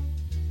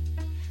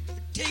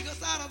take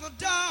us out of the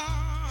dark.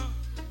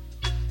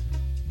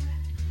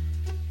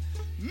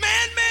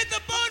 Man made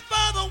the boat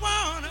for the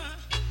water,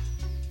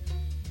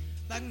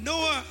 like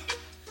Noah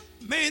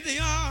made the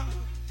ark.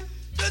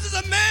 This is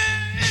a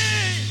man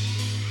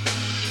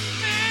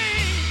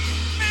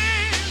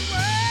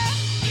world,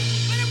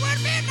 but it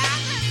wouldn't be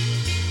nothing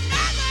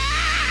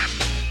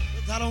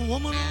without a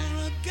woman or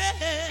a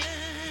girl.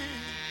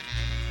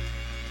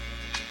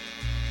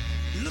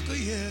 Look at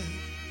here.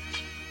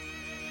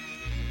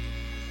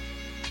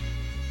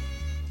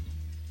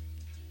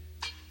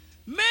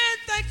 Man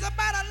thinks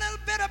about a little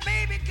bit of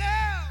baby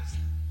girls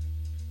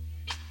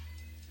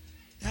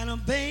and a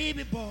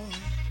baby boy.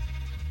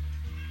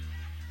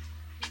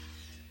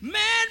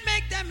 Man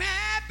make them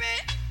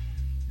happy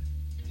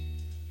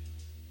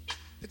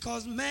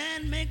because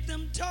man make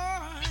them toys.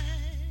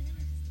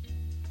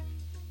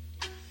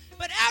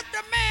 But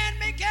after man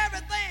make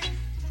everything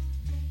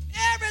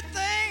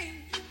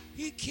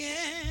he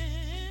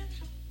can,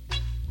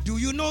 do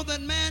you know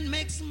that man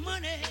makes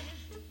money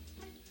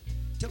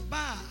to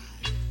buy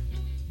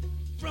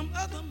from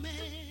other men?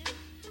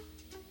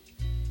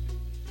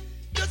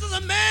 This is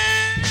a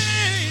man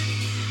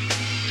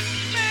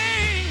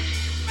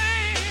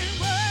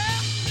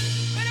world,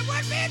 but it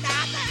would be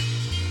nothing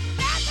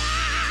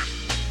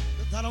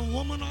without a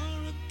woman or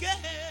a girl.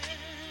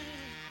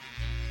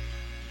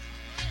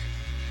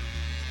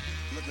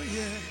 Look at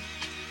here.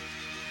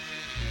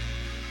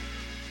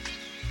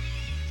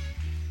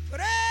 But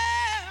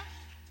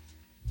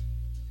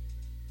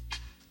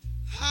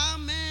how a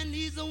man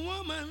needs a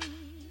woman.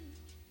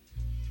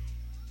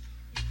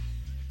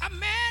 A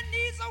man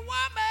needs a woman.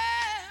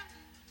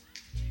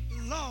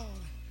 Lord,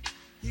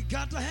 you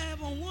got to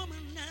have a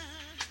woman now.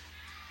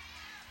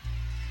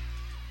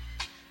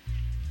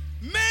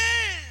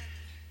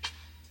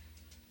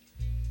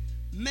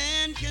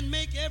 Man can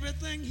make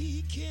everything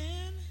he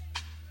can,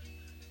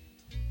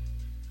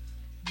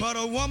 but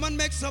a woman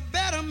makes a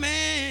better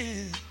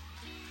man.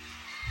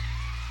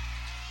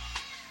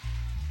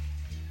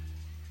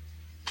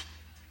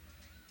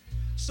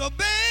 So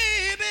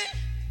baby,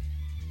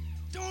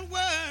 don't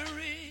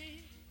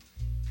worry.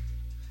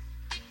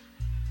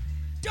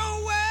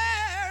 Don't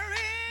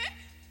worry.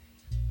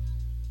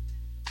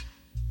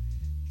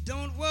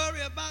 Don't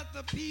worry about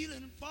the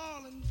peeling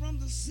falling from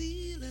the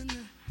ceiling.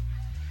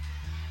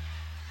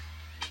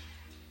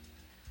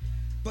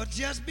 But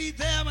just be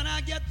there when I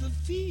get the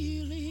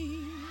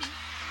feeling.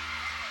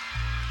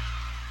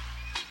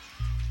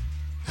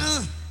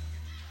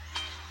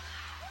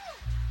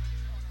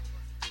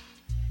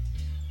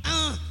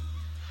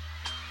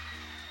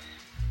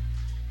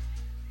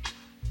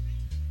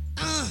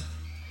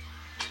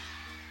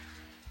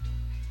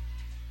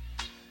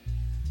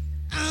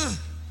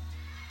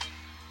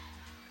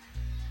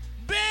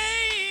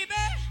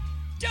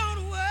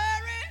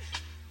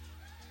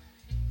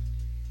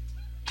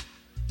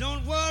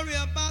 Don't worry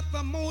about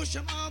the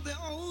motion of the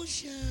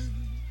ocean,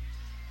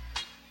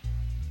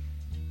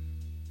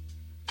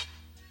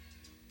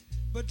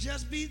 but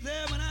just be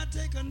there when I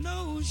take a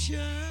notion.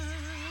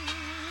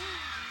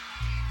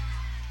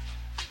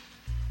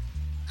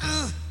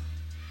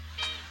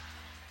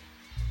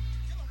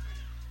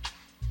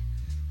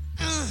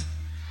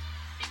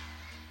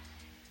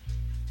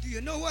 Do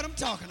you know what I'm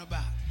talking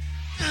about?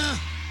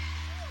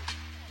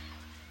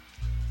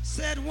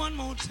 Said one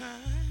more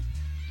time.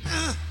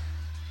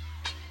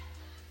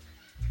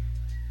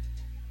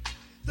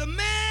 The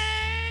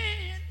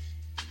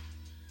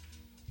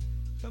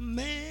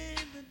man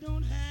that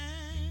don't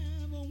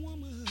have a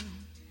woman.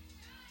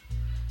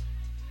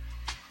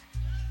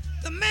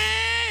 The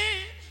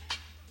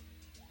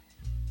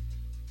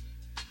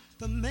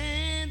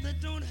man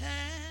that don't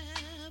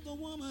have a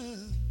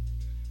woman.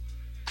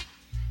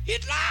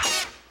 He's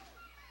lost.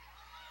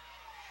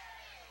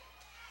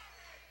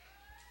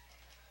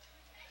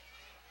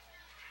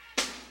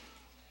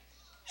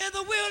 In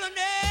the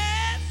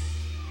wilderness,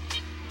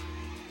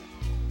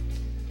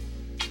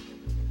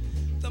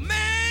 the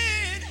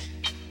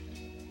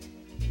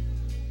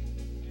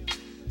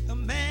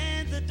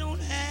man that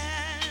don't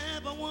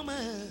have a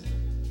woman,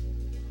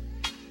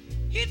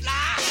 he's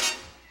lost.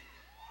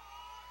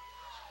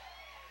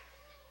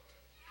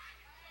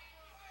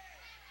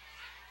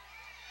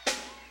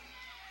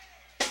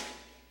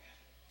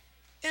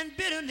 In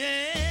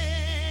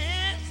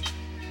bitterness,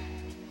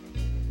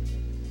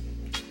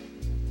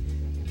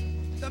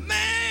 the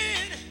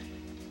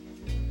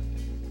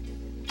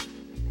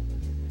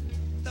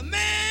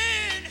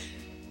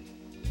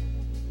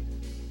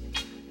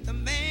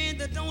man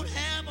that don't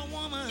have a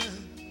woman,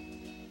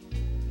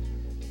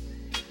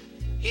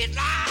 he's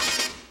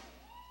lost.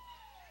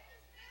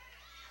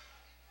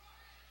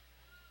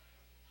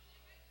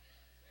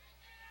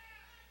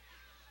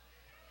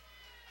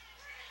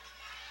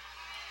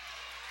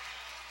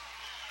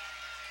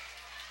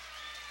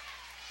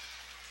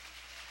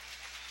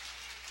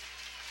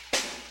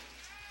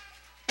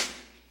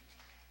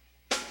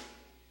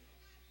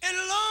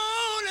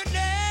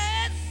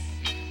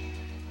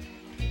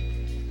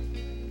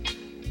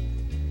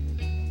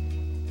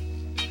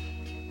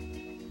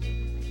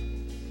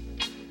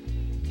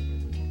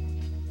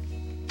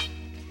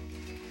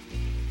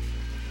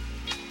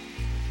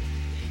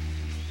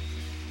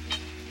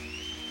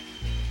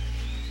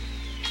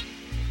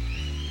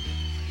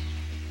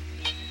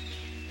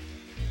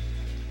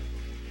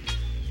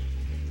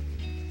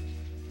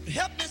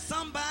 Help me,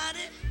 somebody.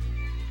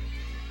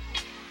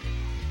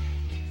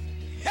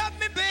 Help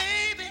me,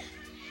 baby.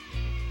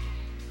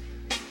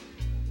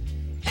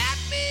 Help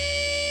me.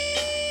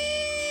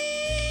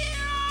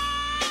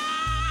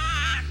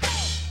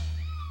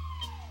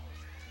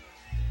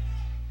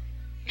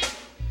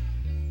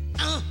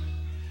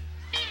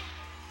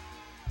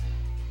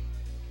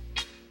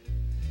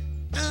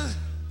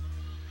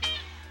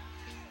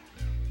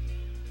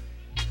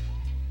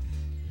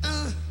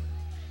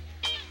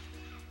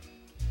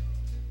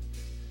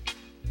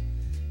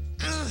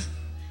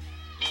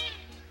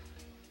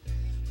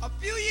 A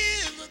few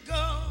years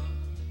ago,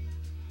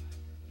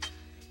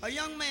 a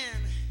young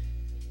man,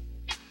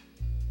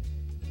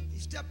 he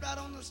stepped out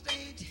on the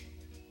stage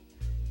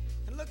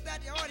and looked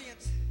at the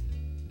audience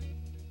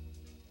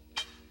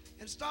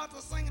and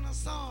started singing a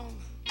song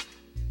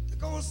that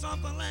goes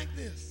something like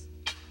this.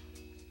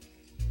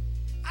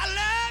 I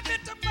love you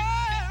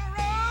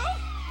tomorrow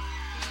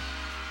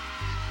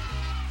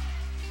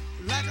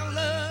like I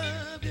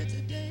love you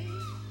today.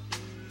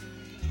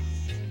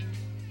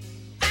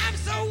 I'm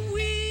so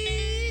weak.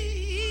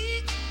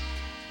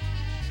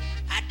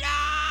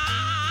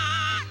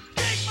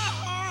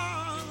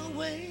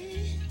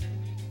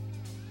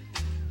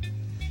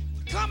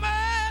 Come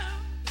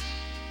on,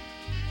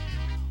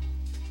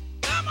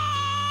 come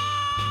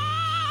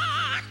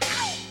on,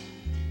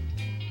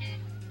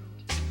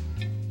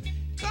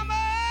 come on, come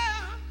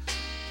on,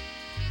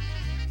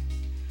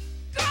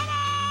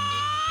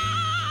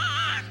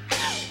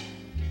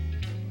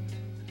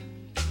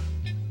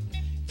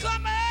 come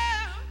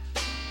on,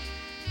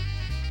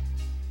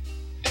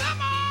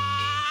 come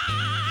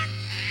on,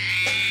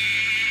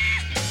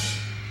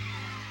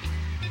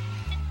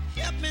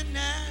 help me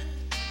now.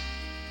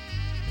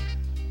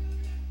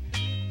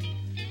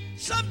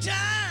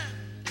 Sometimes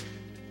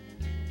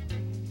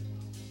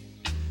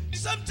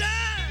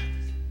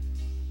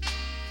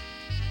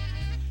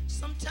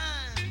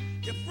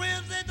your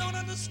friends, they don't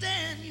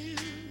understand you.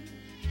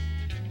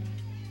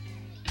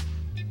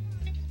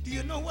 Do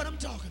you know what I'm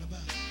talking about?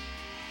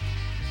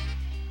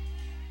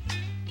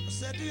 I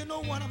said, do you know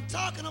what I'm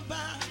talking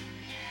about?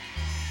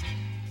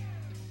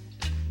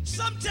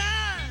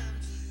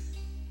 Sometimes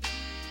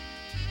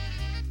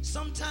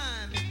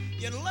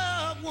your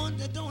loved one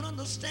that don't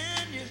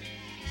understand you.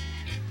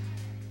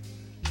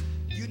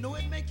 You know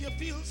it make you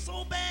feel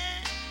so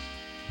bad.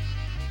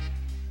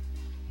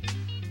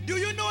 Do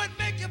you know it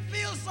make you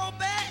feel so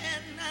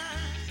bad now?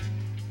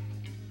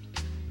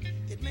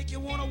 It make you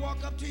want to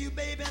walk up to you,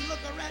 baby, and look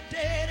her right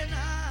dead in the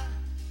eye.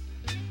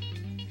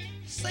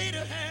 Say to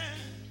her,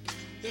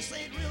 you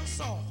say it real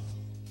soft.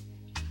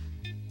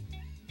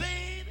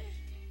 Baby,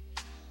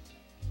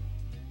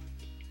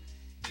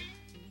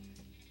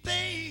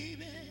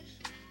 baby,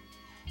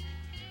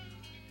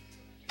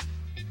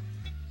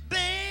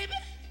 baby,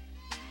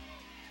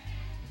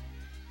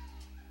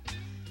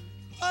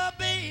 oh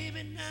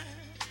baby now.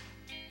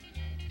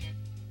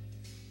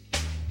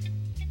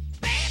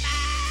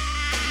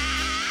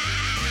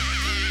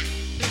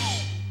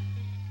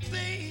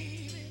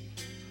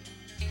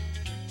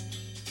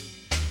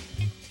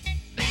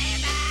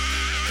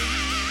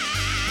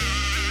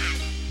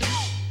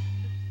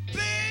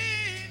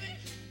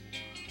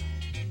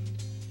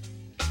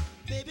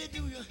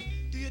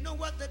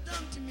 What they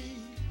done to me?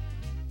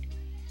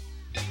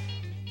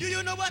 Do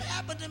you know what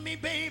happened to me,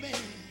 baby?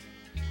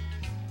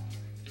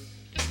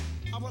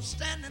 I was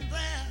standing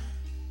there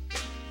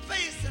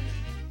facing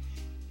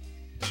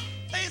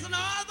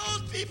all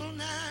those people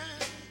now.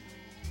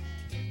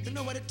 You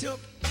know what it took?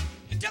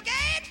 It took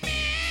 8 men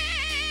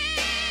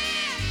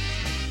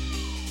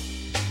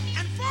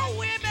and 4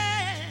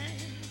 women.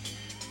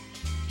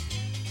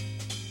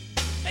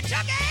 It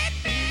took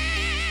 8 men.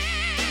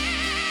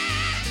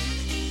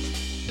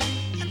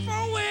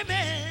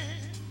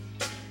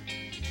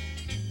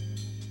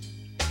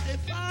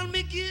 Found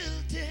me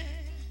guilty.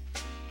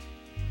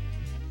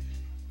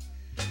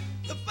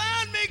 They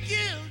found me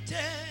guilty.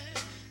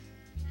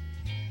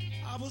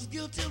 I was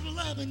guilty of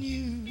loving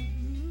you.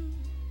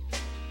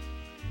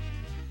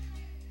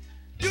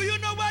 Do you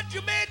know what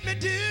you made me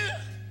do?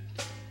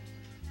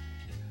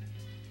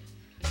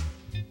 I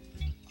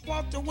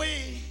walked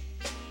away,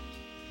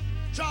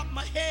 dropped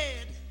my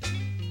head,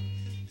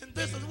 and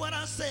this is what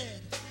I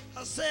said.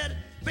 I said,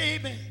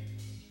 baby,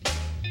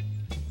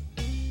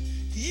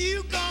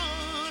 you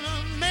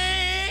gonna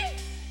make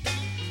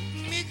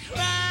me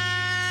cry.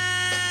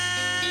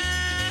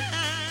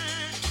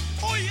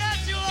 Oh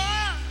yes you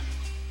are.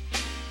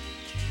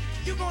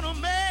 You're gonna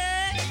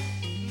make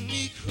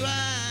me cry.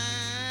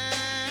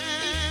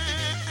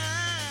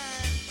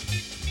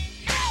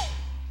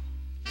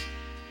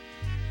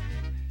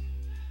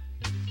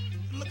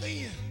 Look at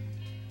here.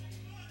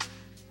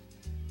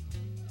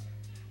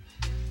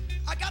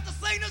 I got to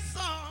sing this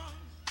song.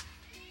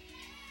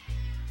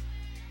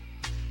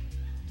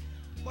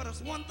 But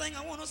there's one thing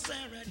I want to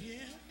say right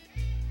here.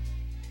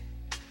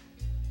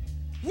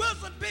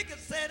 Wilson Pickett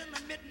said in the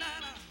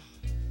midnight hour,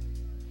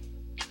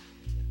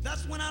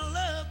 that's when our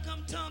love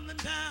come tumbling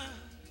down.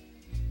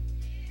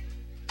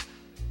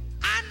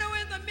 I know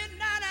in the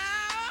midnight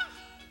hour,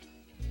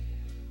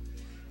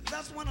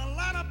 that's when a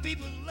lot of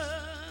people's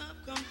love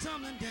come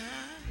tumbling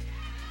down.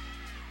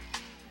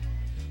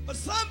 But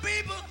some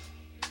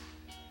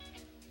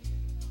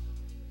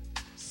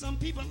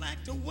people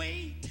like to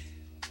wait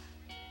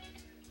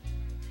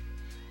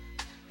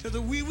to the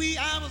wee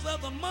hours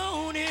of the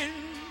morning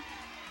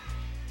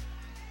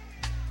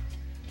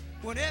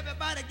when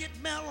everybody get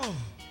mellow,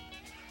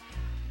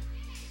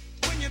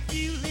 when you're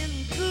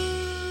feeling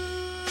good.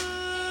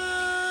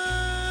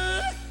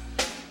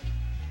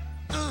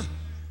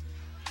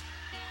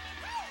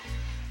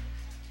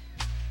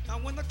 Now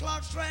when the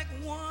clock strike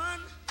 1,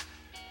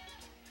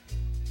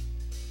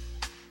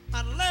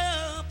 my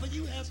love for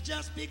you has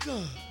just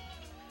begun.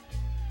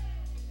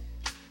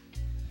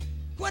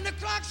 When the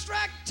clock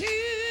strike 2,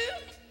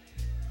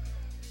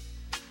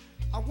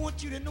 I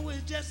want you to know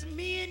it's just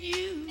me and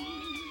you.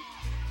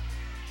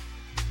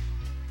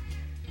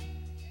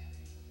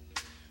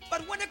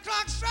 But when the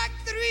clock strike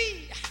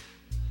 3,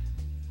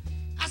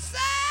 I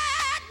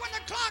said when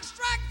the clock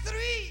strike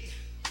 3,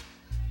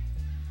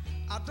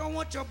 I don't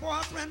want your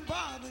boyfriend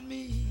bothering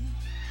me.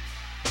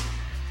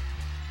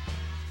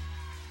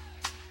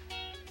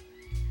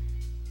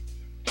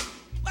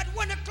 But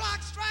when the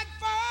clock strike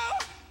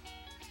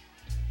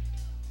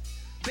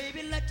 4,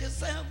 baby, let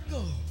yourself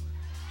go.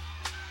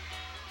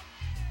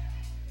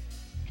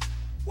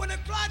 When the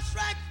clock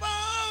strike 4,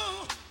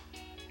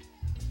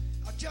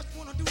 I just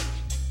want to do it.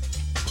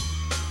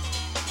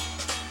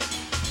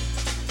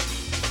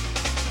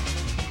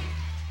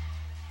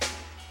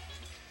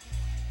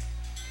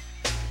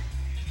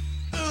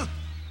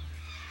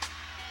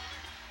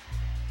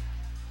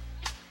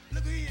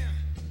 Look here.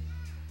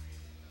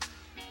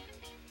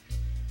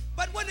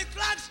 But when the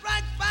clock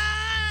strike 5,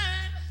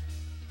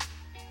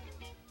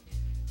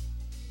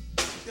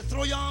 you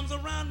throw your arms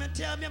around me and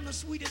tell me I'm the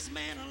sweetest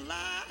man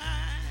alive.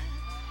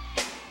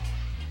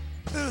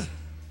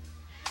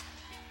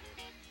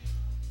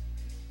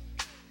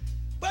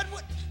 But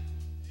what?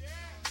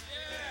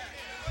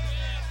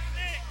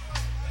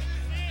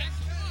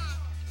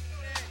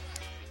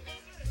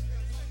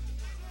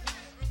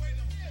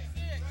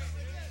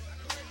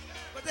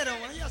 But they don't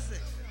want to hear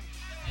sick.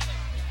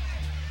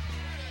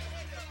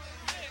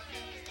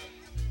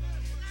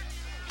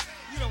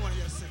 You don't want to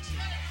hear sick.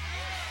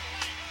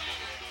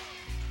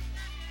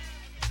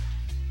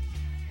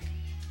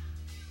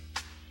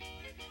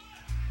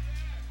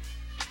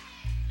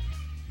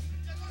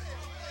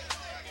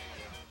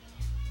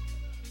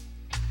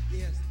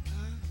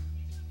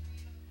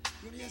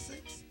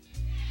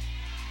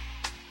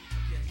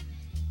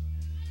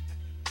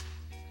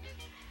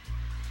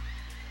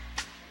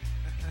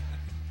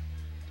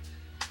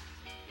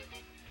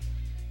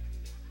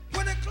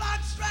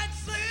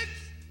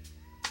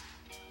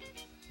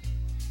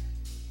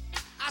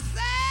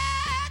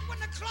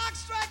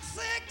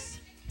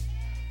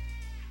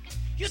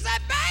 You say,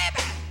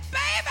 baby,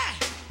 baby,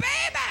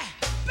 baby,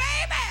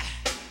 baby,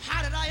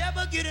 how did I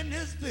ever get in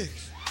this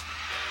fix?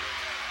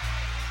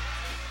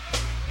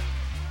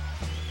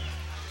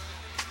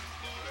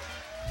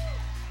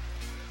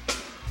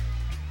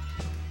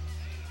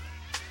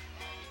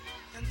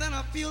 And then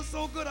I feel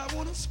so good I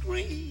want to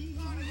scream.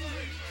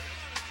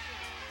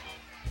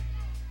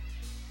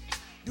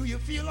 Do you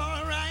feel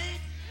all right?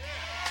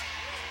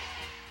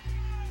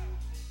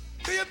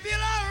 Do you feel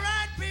all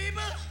right,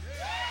 people?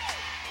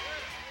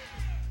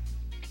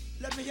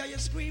 Let me hear you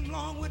scream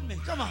along with me.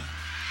 Come on.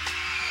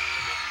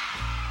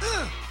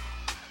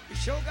 You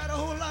sure got a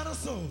whole lot of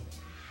soul.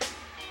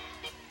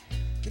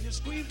 Can you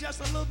scream just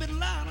a little bit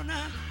louder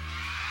now?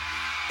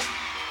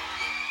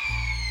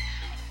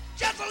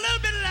 Just a little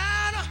bit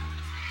louder.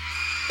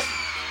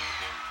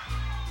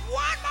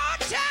 One more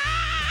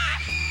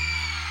time.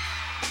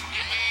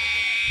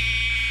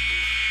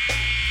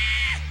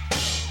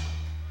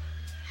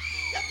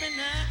 Help me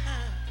now.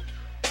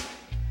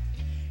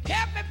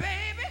 Help me,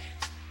 baby.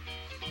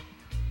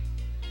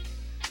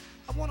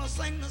 I want to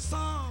sing the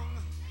song.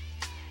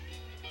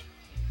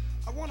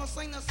 I want to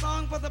sing the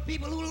song for the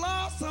people who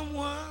lost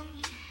someone.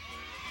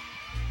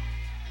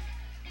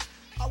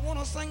 I want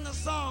to sing the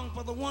song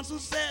for the ones who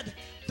said,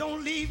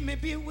 don't leave me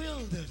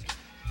bewildered.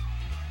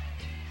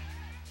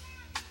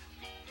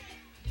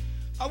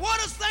 I want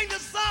to sing the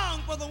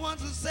song for the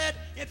ones who said,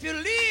 if you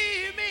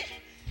leave me,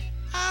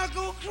 I'll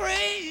go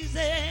crazy.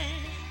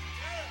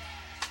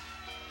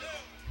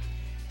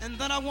 And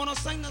then I want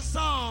to sing the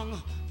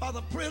song for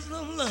the prisoner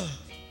of love.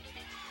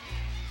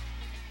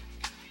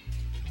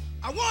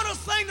 I want to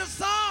sing the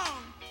song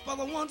for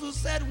the ones who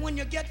said, when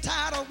you get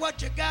tired of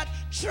what you got,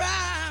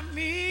 try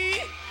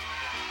me.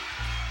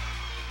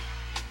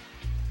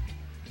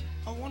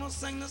 I want to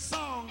sing the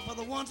song for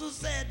the ones who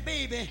said,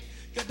 baby,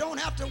 you don't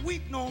have to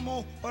weep no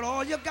more, but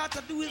all you got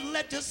to do is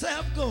let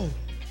yourself go.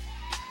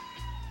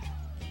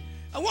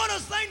 I want to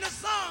sing the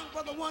song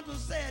for the ones who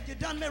said, you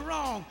done me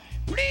wrong.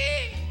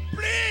 Please,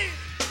 please,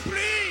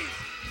 please,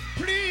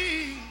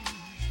 please,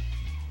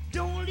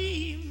 don't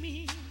leave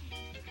me.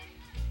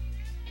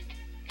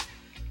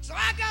 So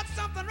I got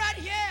something right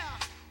here,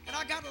 and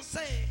I got to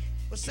say,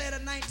 it was said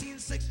in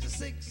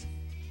 1966,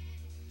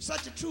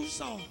 such a true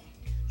song,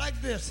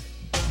 like this.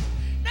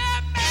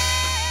 Now,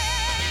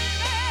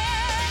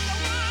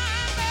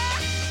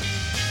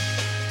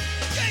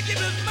 can't keep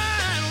his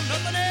mind on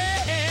nothing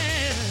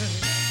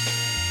else.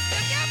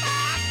 Give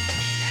up,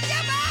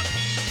 give up,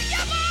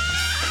 give up.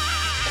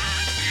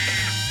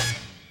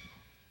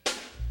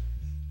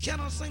 Can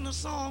I sing the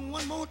song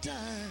one more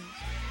time?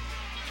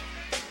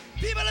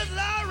 People, is it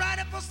all right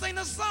if I sing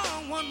the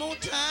song one more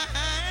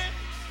time?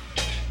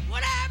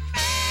 What I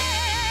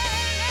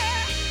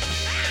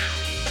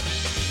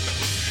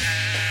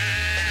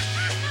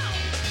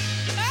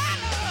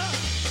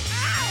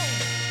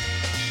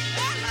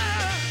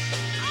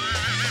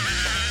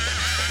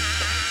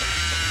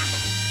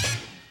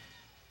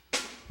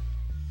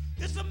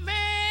It's a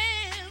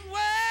man's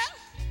world.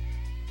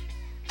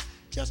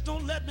 Just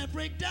don't let me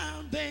break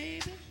down,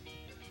 baby.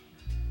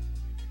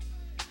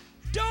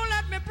 Don't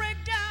let me break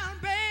down,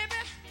 baby.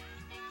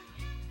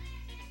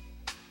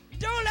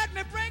 Don't let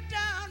me break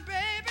down,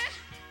 baby.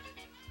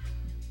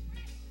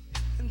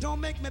 And don't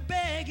make me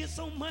beg you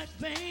so much,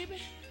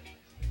 baby.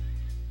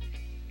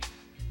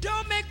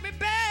 Don't make me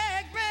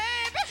beg,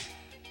 baby.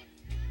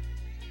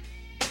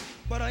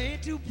 But I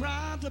ain't too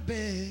proud to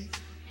beg.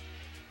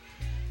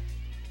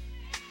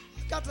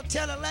 I got to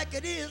tell it like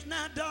it is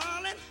now,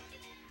 darling.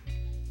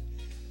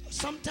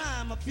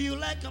 Sometimes I feel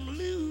like I'm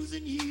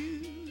losing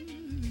you.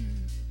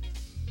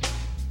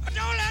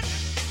 Don't let me.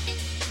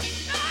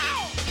 No!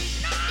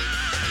 No!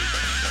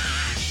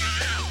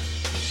 No!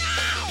 No!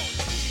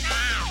 No!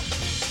 No!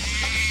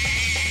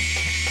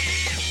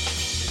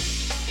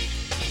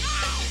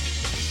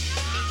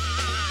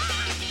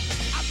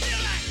 I feel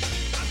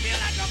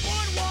like I'm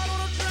pouring water on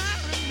a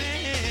drowning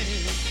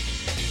man.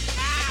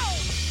 No!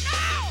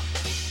 No!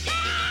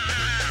 No!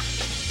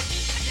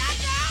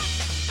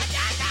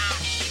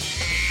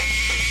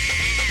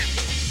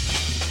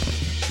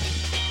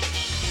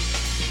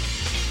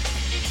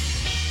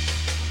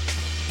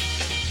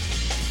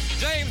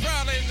 James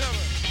Brown, ladies and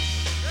gentlemen.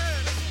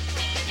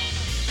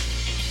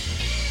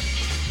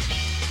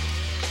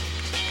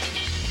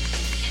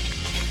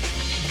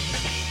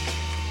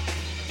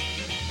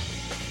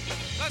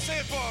 Let's hear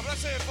it for him.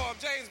 Let's hear it for him.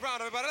 James Brown,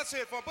 everybody. Let's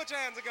hear it for him. Put your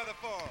hands together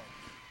for him.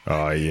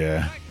 Oh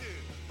yeah.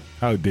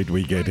 How did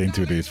we get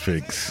into this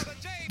fix?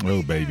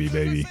 Oh baby,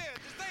 baby.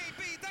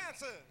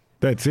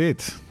 That's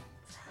it.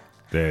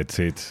 That's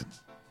it.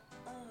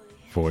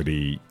 For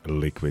the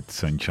Liquid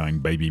Sunshine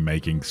baby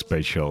making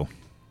special.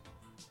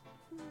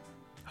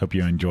 Hope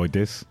you enjoyed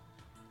this.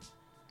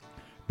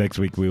 Next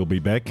week we'll be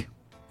back.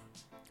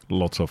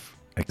 Lots of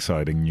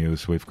exciting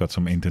news. We've got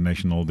some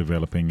international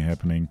developing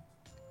happening.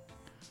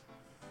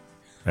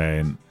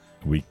 And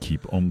we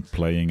keep on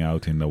playing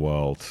out in the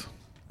world.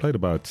 Played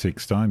about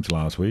 6 times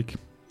last week.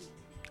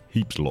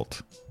 Heaps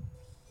lot.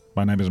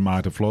 My name is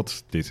Maarten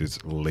Vlot. This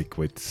is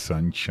Liquid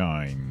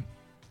Sunshine.